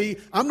might be,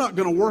 I'm not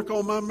going to work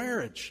on my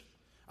marriage.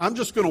 I'm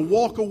just going to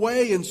walk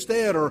away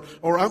instead, or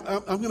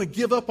I'm going to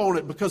give up on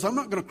it because I'm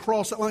not going to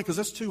cross that line because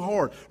that's too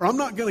hard. Or I'm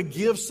not going to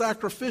give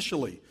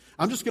sacrificially.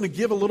 I'm just going to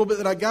give a little bit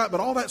that I got,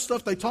 but all that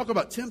stuff they talk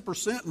about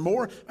 10% and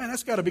more, man,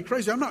 that's got to be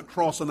crazy. I'm not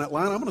crossing that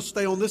line. I'm going to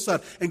stay on this side.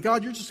 And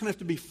God, you're just going to have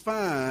to be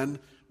fine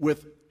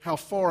with how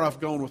far I've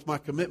gone with my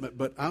commitment,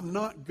 but I'm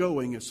not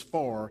going as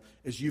far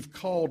as you've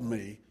called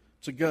me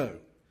to go.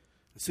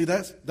 See,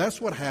 that's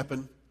what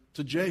happened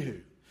to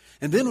Jehu.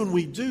 And then when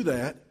we do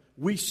that,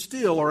 we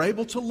still are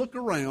able to look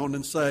around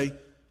and say,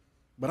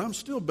 but I'm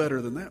still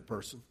better than that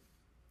person.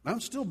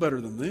 I'm still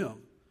better than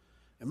them.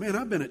 And man,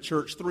 I've been at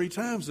church 3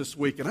 times this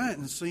week, and I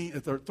hadn't seen,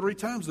 3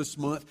 times this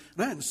month,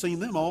 and I hadn't seen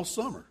them all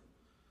summer.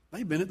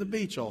 They've been at the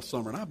beach all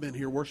summer, and I've been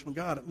here worshiping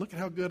God. Look at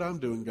how good I'm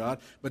doing, God.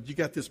 But you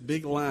got this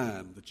big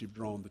line that you've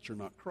drawn that you're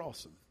not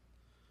crossing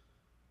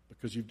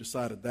because you've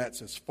decided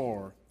that's as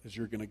far as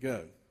you're going to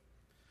go.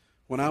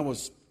 When I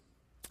was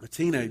a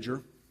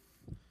teenager,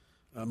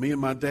 me and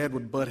my dad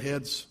would butt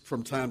heads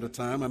from time to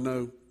time. I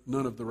know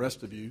none of the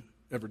rest of you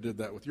ever did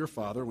that with your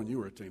father when you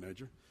were a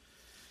teenager.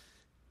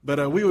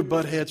 But we would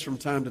butt heads from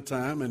time to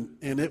time,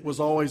 and it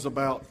was always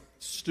about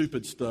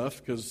stupid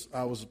stuff because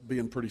I was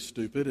being pretty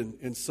stupid.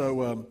 And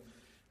so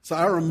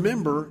I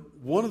remember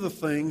one of the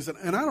things,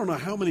 and I don't know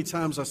how many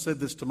times I said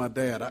this to my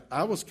dad.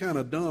 I was kind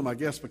of dumb, I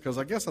guess, because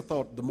I guess I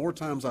thought the more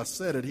times I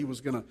said it, he was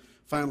going to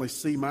finally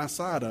see my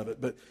side of it.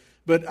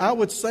 But I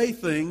would say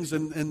things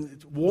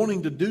and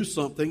wanting to do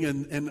something,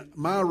 and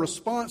my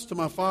response to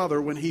my father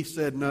when he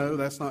said, no,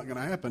 that's not going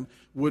to happen,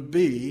 would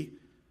be,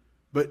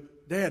 but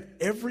Dad,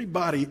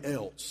 everybody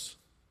else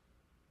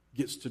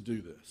gets to do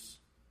this.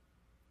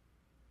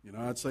 You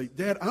know, I'd say,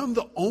 Dad, I'm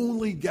the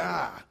only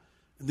guy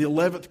in the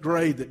 11th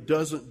grade that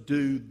doesn't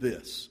do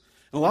this.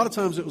 And a lot of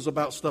times it was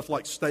about stuff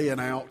like staying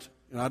out.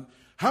 And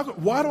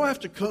why do I have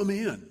to come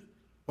in?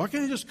 Why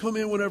can't I just come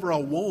in whenever I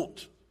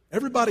want?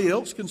 Everybody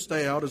else can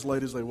stay out as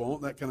late as they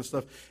want, that kind of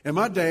stuff. And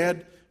my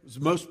dad was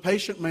the most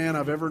patient man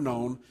I've ever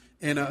known.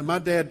 And my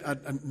dad,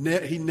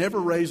 he never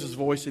raised his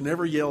voice. He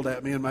never yelled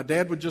at me. And my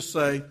dad would just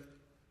say,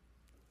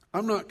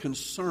 I'm not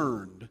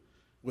concerned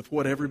with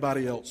what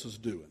everybody else is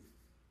doing.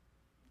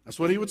 That's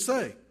what he would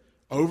say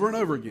over and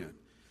over again.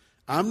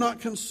 I'm not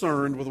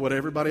concerned with what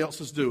everybody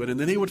else is doing. And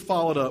then he would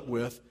follow it up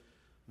with,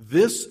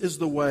 this is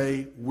the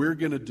way we're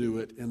going to do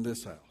it in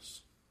this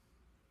house.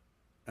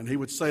 And he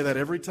would say that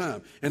every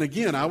time. And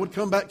again, I would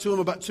come back to him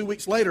about 2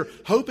 weeks later,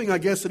 hoping, I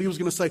guess, that he was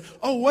going to say,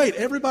 oh, wait,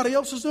 everybody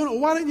else is doing it.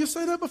 Well, why didn't you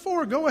say that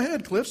before? Go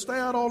ahead, Cliff. Stay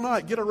out all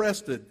night. Get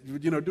arrested.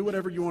 You know, do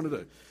whatever you want to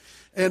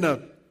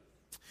do.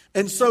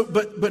 And so,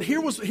 but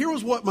here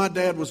was what my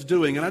dad was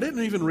doing, and I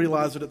didn't even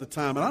realize it at the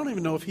time, and I don't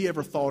even know if he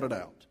ever thought it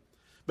out.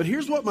 But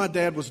here's what my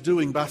dad was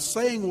doing by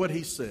saying what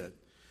he said.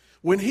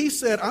 When he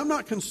said, I'm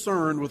not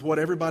concerned with what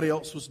everybody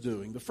else was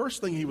doing, the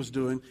first thing he was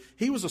doing,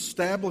 he was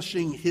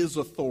establishing his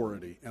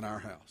authority in our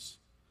house.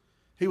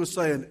 He was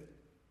saying,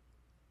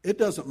 it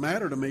doesn't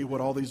matter to me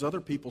what all these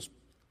other people's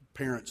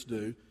parents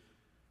do.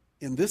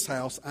 In this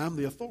house, I'm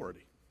the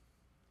authority.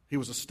 He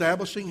was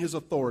establishing his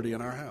authority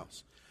in our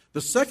house.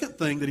 The second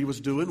thing that he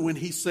was doing when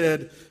he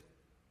said,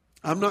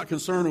 I'm not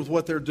concerned with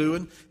what they're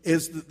doing,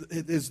 is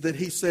that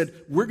he said,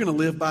 we're going to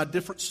live by a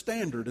different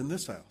standard in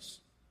this house.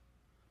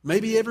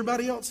 Maybe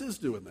everybody else is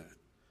doing that.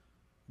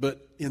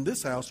 But in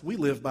this house, we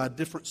live by a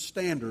different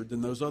standard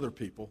than those other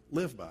people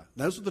live by.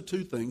 Those are the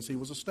two things he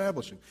was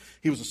establishing.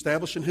 He was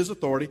establishing his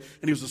authority,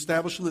 and he was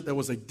establishing that there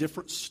was a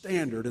different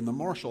standard in the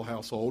Marshall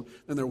household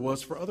than there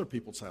was for other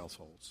people's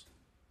households.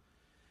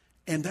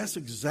 And that's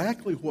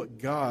exactly what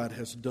God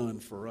has done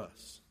for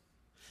us.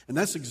 And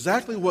that's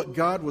exactly what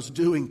God was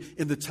doing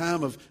in the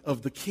time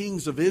of the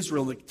kings of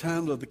Israel, in the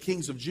time of the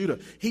kings of Judah.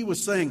 He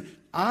was saying,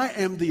 I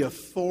am the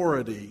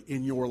authority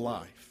in your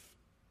life.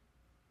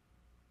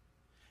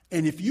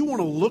 And if you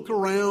want to look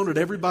around at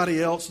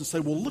everybody else and say,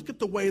 well, look at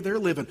the way they're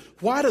living.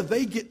 Why do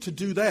they get to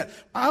do that?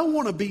 I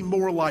want to be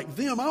more like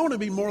them. I want to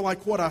be more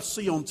like what I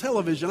see on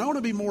television. I want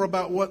to be more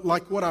about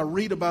what I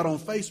read about on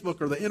Facebook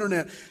or the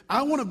internet.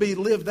 I want to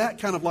live that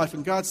kind of life.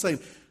 And God's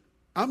saying,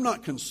 I'm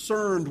not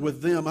concerned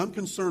with them. I'm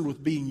concerned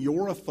with being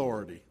your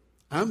authority.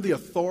 I'm the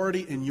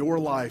authority in your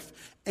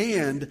life.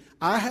 And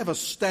I have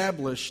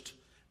established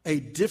a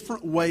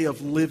different way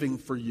of living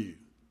for you.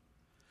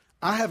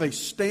 I have a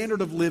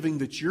standard of living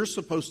that you're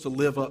supposed to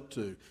live up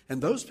to.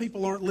 And those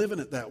people aren't living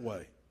it that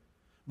way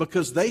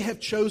because they have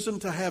chosen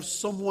to have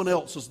someone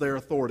else as their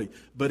authority.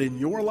 But in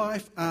your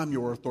life, I'm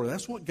your authority.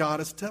 That's what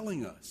God is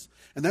telling us.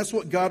 And that's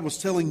what God was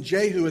telling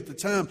Jehu at the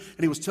time,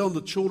 and he was telling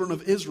the children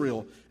of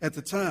Israel at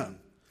the time.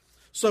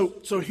 So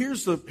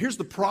here's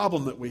the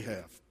problem that we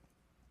have.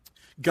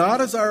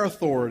 God is our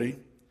authority.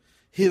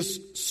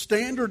 His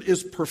standard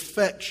is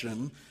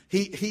perfection.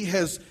 He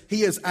has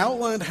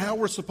outlined how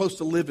we're supposed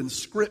to live in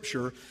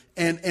Scripture,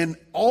 and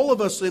all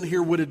of us in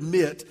here would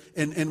admit,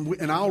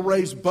 and I'll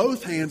raise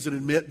both hands and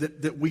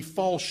admit that we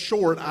fall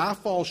short. I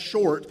fall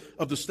short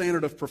of the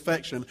standard of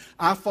perfection.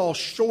 I fall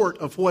short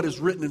of what is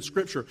written in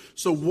Scripture.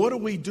 So what do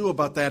we do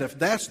about that? If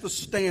that's the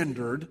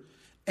standard,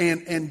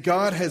 and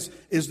God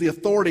is the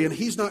authority, and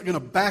He's not going to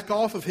back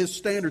off of His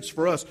standards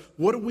for us,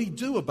 what do we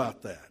do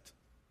about that?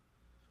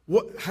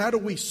 How do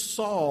we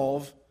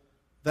solve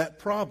that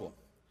problem?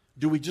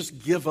 Do we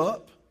just give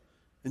up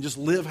and just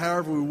live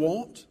however we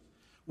want?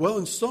 Well,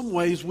 in some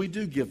ways we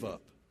do give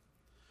up.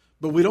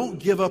 But we don't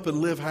give up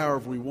and live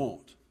however we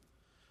want.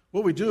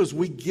 What we do is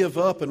we give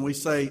up and we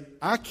say,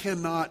 I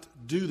cannot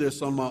do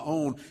this on my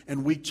own.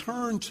 And we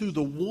turn to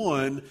the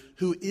one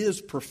who is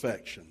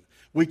perfection.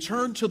 We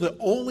turn to the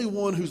only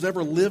one who's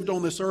ever lived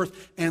on this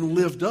earth and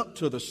lived up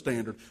to the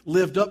standard,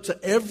 lived up to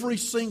every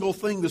single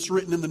thing that's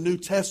written in the New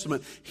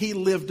Testament. He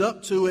lived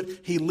up to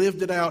it, He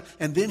lived it out,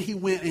 and then He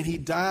went and He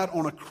died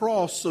on a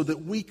cross so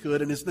that we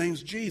could, and His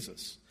name's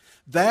Jesus.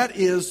 That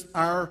is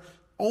our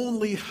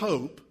only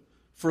hope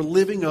for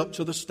living up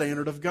to the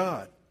standard of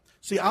God.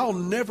 See, I'll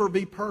never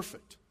be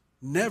perfect.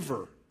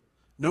 Never.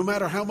 No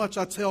matter how much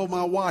I tell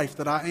my wife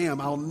that I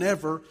am, I'll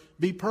never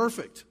be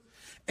perfect.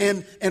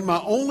 And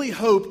my only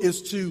hope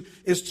is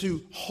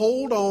to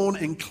hold on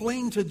and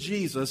cling to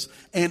Jesus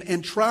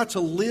and try to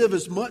live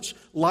as much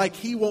like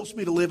He wants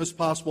me to live as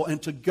possible,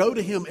 and to go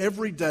to Him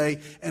every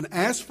day and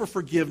ask for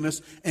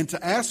forgiveness and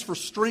to ask for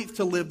strength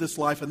to live this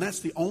life. And that's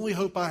the only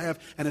hope I have,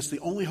 and it's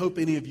the only hope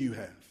any of you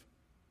have.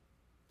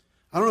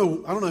 I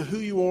don't know who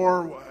you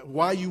are,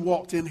 why you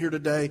walked in here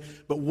today,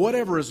 but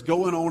whatever is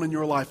going on in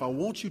your life, I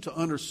want you to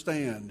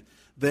understand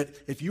that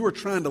if you are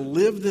trying to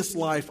live this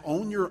life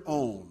on your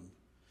own,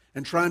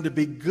 and trying to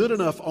be good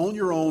enough on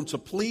your own to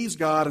please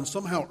God and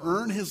somehow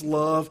earn His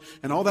love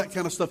and all that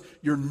kind of stuff,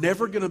 you're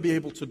never going to be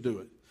able to do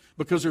it.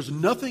 Because there's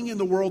nothing in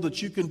the world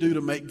that you can do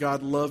to make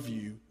God love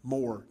you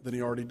more than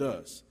He already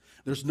does.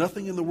 There's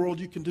nothing in the world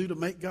you can do to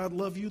make God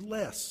love you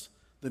less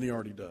than He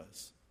already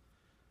does.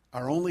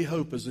 Our only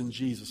hope is in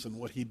Jesus and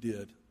what He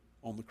did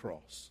on the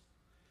cross.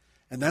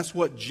 And that's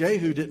what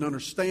Jehu didn't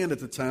understand at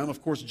the time.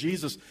 Of course,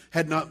 Jesus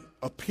had not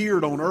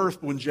appeared on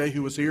earth when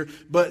Jehu was here,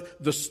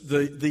 but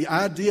the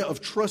idea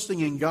of trusting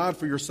in God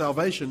for your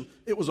salvation,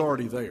 it was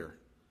already there.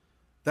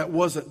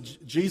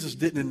 Jesus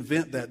didn't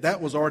invent that.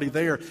 That was already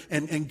there.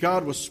 And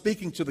God was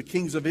speaking to the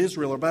kings of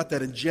Israel about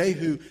that, and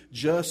Jehu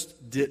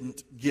just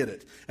didn't get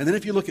it. And then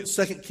if you look at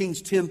 2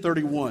 Kings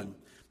 10:31,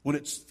 when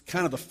it's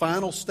kind of the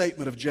final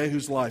statement of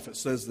Jehu's life, it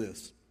says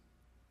this: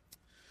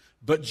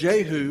 But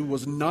Jehu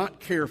was not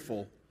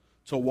careful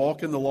to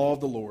walk in the law of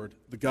the Lord,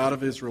 the God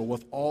of Israel,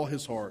 with all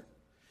his heart.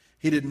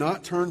 He did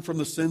not turn from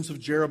the sins of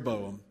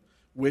Jeroboam,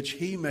 which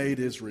he made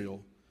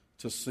Israel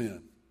to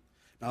sin.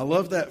 Now, I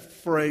love that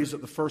phrase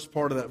at the first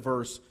part of that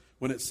verse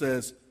when it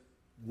says,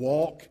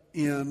 walk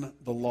in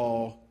the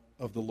law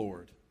of the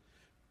Lord.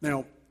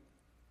 Now,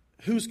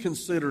 who's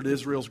considered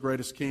Israel's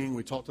greatest king?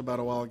 We talked about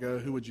a while ago.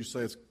 Who would you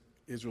say is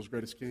Israel's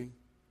greatest king?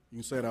 You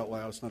can say it out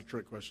loud. It's not a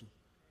trick question.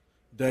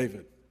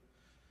 David.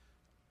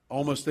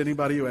 Almost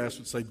anybody you ask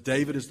would say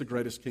David is the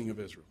greatest king of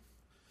Israel.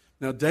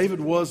 Now, David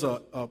was a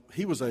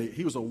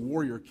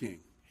warrior king.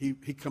 He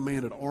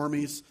commanded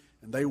armies,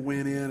 and they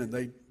went in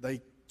and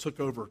they took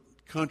over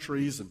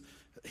countries, and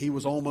he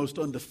was almost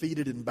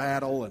undefeated in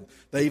battle. And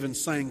they even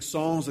sang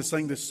songs. They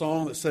sang this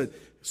song that said,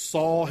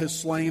 Saul has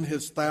slain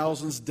his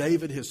thousands,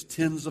 David his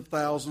tens of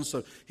thousands.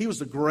 So he was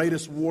the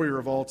greatest warrior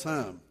of all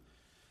time.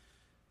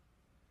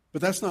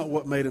 But that's not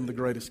what made him the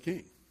greatest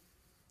king.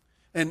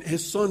 And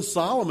his son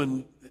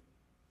Solomon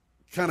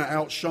kind of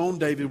outshone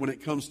David when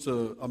it comes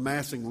to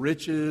amassing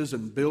riches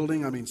and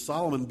building. I mean,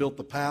 Solomon built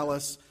the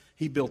palace.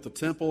 He built the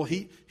temple.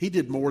 He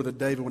did more than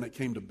David when it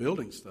came to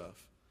building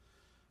stuff.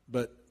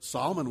 But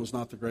Solomon was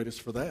not the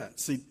greatest for that.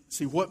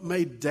 See, what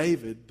made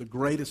David the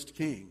greatest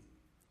king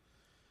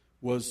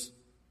was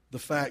the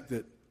fact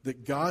that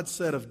that God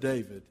said of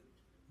David,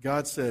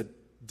 God said,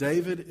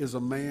 David is a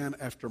man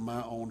after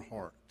my own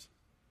heart.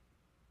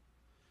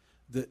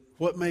 This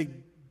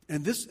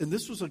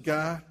was a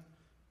guy,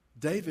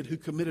 David, who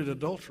committed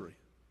adultery.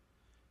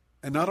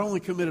 And not only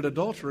committed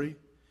adultery,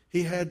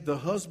 he had the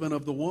husband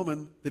of the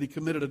woman that he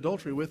committed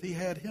adultery with, he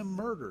had him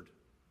murdered.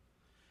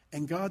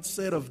 And God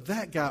said of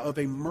that guy, of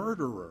a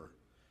murderer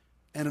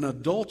and an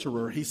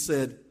adulterer, he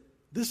said,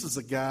 this is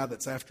a guy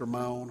that's after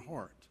my own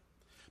heart.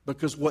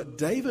 Because what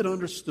David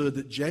understood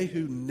that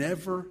Jehu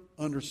never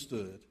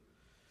understood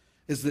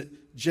is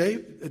that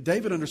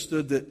David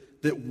understood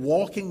that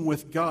walking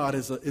with God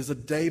is a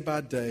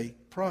day-by-day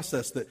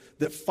process,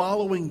 that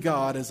following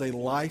God is a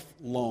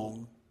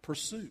lifelong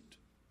pursuit.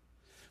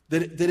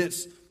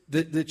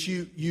 That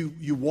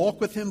you walk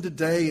with Him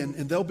today,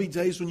 and there'll be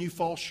days when you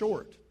fall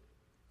short.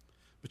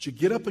 But you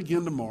get up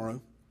again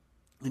tomorrow,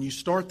 and you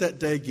start that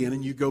day again,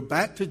 and you go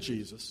back to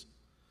Jesus,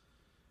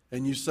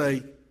 and you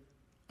say,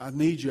 I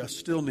need you, I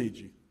still need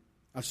you.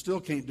 I still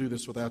can't do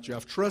this without you.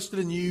 I've trusted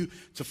in you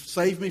to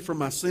save me from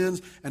my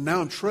sins, and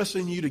now I'm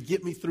trusting you to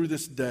get me through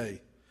this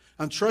day.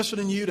 I'm trusting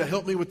in you to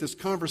help me with this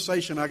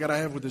conversation I got to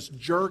have with this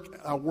jerk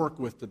I work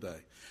with today.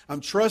 I'm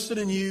trusting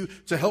in you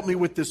to help me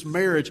with this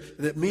marriage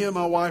that me and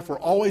my wife were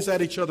always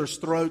at each other's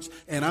throats,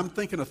 and I'm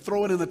thinking of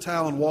throwing in the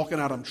towel and walking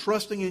out. I'm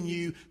trusting in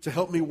you to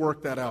help me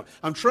work that out.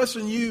 I'm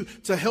trusting you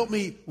to help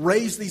me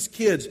raise these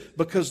kids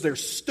because they're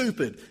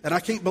stupid, and I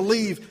can't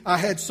believe I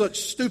had such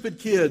stupid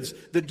kids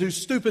that do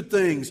stupid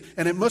things,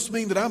 and it must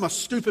mean that I'm a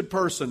stupid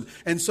person.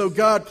 And so,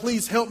 God,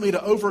 please help me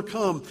to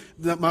overcome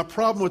my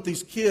problem with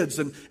these kids,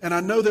 and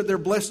I know that they're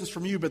blessings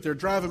from you, but they're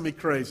driving me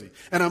crazy.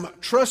 And I'm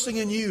trusting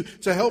in you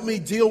to help me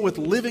deal with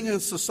living in a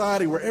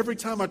society where every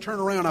time I turn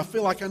around, I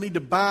feel like I need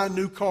to buy a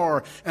new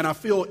car, and I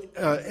feel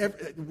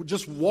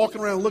just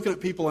walking around looking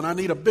at people, and I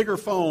need a bigger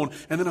phone,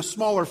 and then a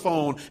smaller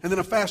phone, and then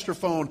a faster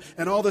phone,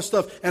 and all this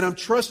stuff. And I'm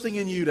trusting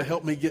in you to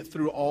help me get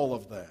through all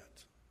of that.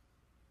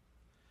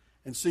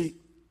 And see,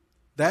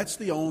 that's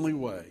the only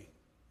way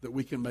that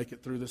we can make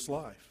it through this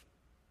life.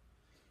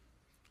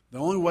 The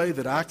only way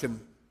that I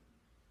can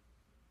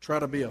try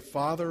to be a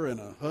father and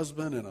a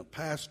husband and a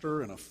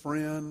pastor and a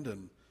friend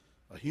and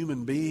a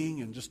human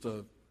being and just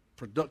a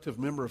productive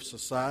member of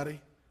society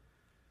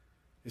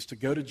is to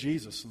go to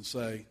Jesus and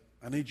say,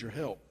 I need your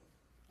help.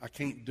 I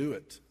can't do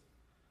it.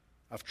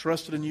 I've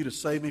trusted in you to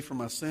save me from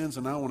my sins,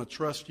 and I want to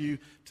trust you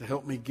to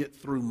help me get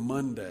through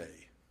Monday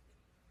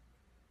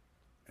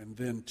and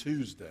then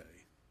Tuesday,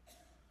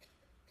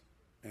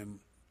 and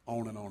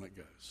on it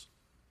goes.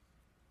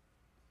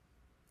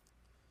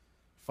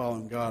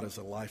 Following God is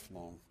a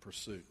lifelong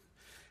pursuit.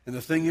 And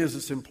the thing is,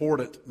 it's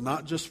important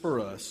not just for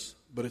us,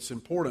 but it's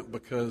important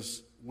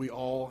because we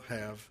all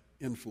have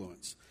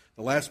influence.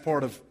 The last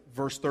part of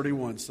verse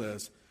 31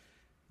 says,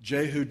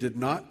 Jehu did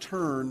not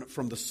turn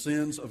from the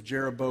sins of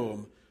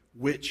Jeroboam,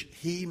 which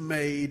he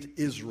made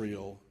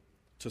Israel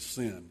to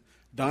sin.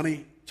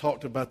 Donnie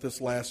talked about this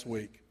last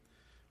week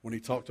when he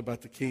talked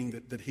about the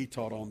king that he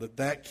taught on,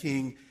 that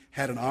king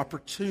had an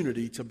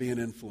opportunity to be an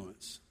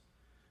influence.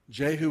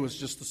 Jehu was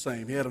just the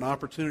same. He had an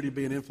opportunity to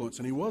be an influence,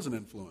 and he was an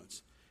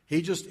influence.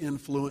 He just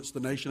influenced the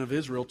nation of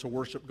Israel to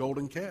worship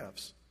golden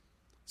calves.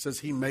 It says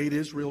he made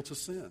Israel to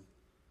sin.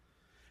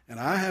 And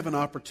I have an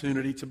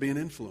opportunity to be an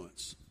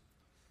influence.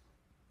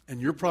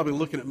 And you're probably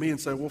looking at me and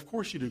saying, well, of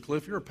course you do,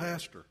 Cliff. You're a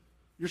pastor.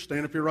 You're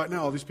standing up here right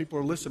now. All these people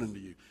are listening to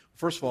you.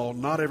 First of all,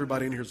 not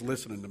everybody in here is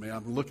listening to me.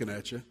 I'm looking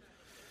at you.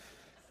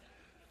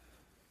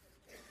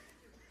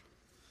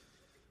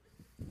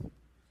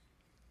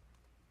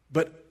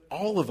 But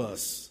all of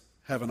us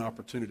have an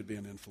opportunity to be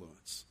an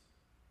influence,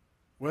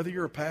 whether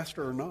you're a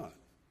pastor or not.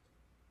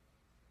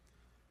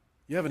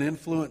 You have an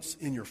influence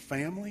in your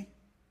family.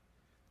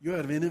 You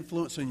have an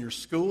influence in your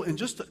school. And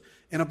just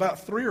in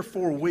about 3 or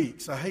 4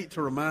 weeks, I hate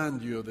to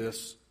remind you of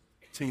this,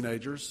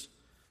 teenagers,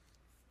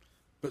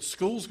 but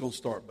school's going to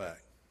start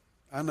back.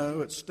 I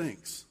know it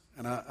stinks,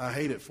 and I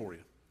hate it for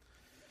you.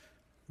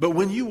 But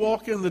when you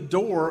walk in the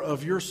door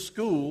of your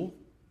school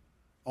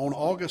on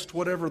August,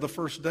 whatever the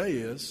first day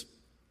is,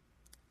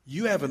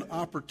 you have an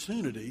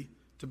opportunity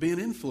to be an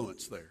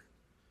influence there.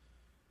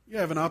 You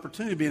have an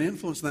opportunity to be an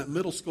influence in that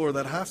middle school or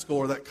that high school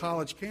or that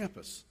college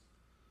campus.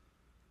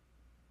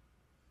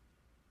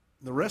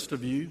 The rest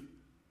of you,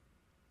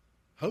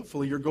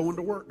 hopefully you're going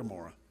to work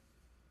tomorrow.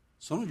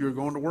 Some of you are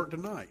going to work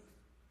tonight.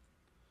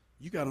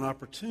 You got an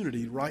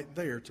opportunity right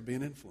there to be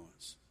an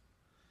influence.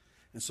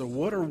 And so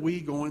what are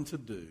we going to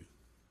do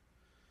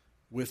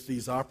with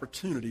these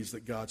opportunities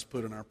that God's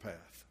put in our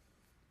path?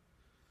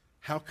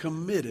 How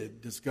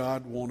committed does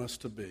God want us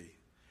to be?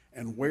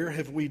 And where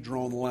have we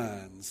drawn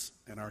lines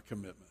in our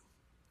commitment?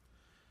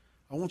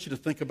 I want you to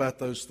think about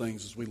those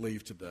things as we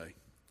leave today.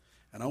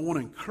 And I want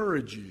to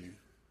encourage you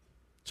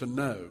to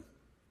know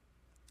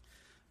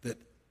that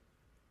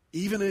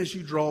even as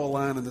you draw a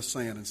line in the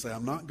sand and say,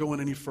 I'm not going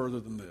any further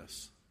than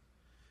this,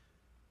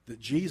 that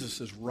Jesus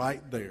is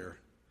right there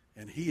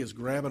and he is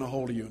grabbing a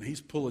hold of you and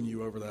he's pulling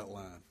you over that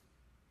line.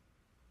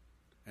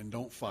 And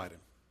don't fight him.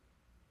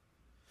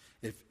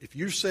 If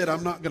you said,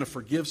 I'm not going to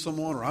forgive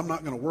someone, or I'm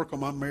not going to work on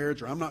my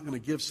marriage, or I'm not going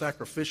to give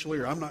sacrificially,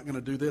 or I'm not going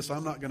to do this,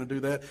 I'm not going to do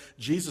that,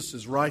 Jesus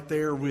is right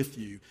there with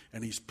you,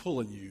 and he's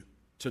pulling you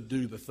to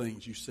do the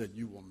things you said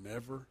you will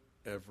never,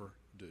 ever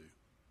do.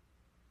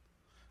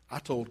 I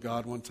told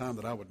God one time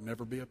that I would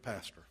never be a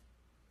pastor.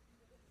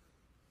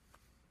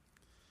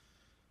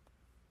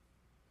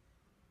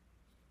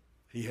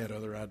 He had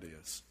other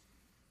ideas.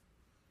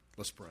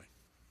 Let's pray.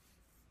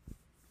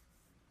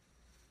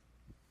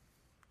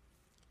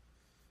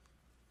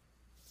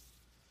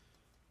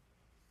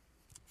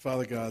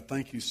 Father God,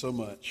 thank you so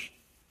much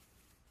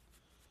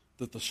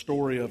that the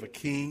story of a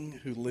king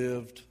who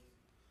lived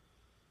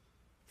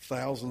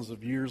thousands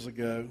of years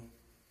ago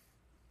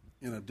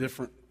in a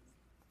different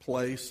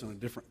place, in a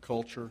different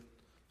culture,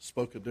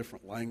 spoke a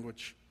different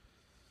language,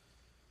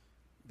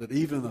 that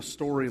even a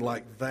story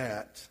like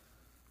that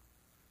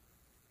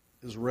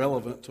is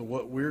relevant to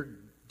what we're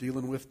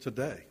dealing with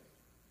today.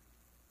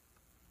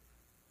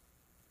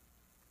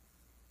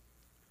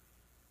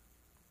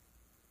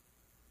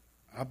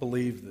 I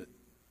believe that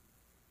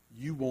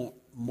you want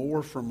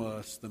more from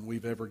us than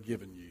we've ever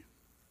given you.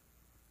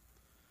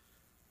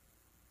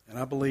 And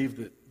I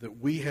believe that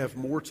we have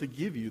more to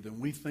give you than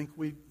we think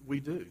we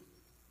do.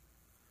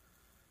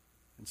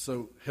 And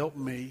so help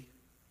me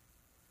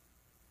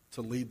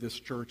to lead this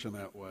church in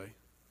that way.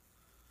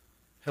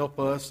 Help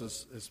us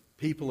as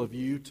people of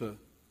you to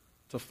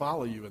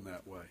follow you in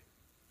that way.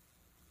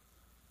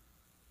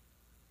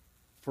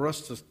 For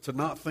us to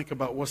not think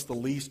about what's the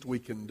least we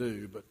can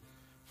do, but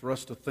for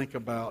us to think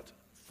about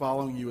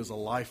following you as a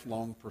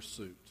lifelong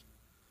pursuit.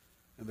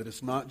 And that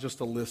it's not just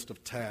a list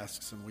of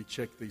tasks and we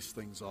check these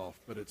things off,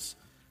 but it's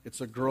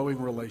a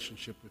growing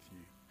relationship with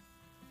you.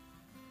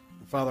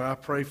 And Father, I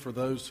pray for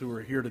those who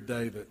are here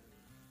today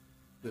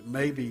that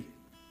maybe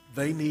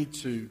they need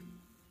to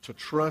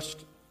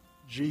trust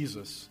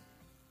Jesus.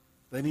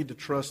 They need to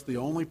trust the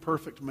only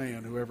perfect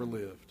man who ever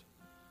lived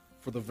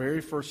for the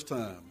very first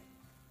time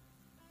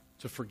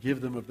to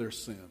forgive them of their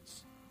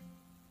sins.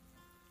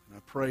 And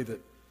I pray that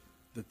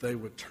they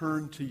would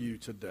turn to you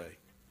today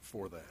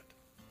for that.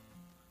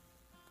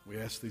 We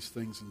ask these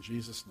things in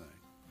Jesus' name.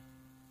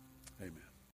 Amen.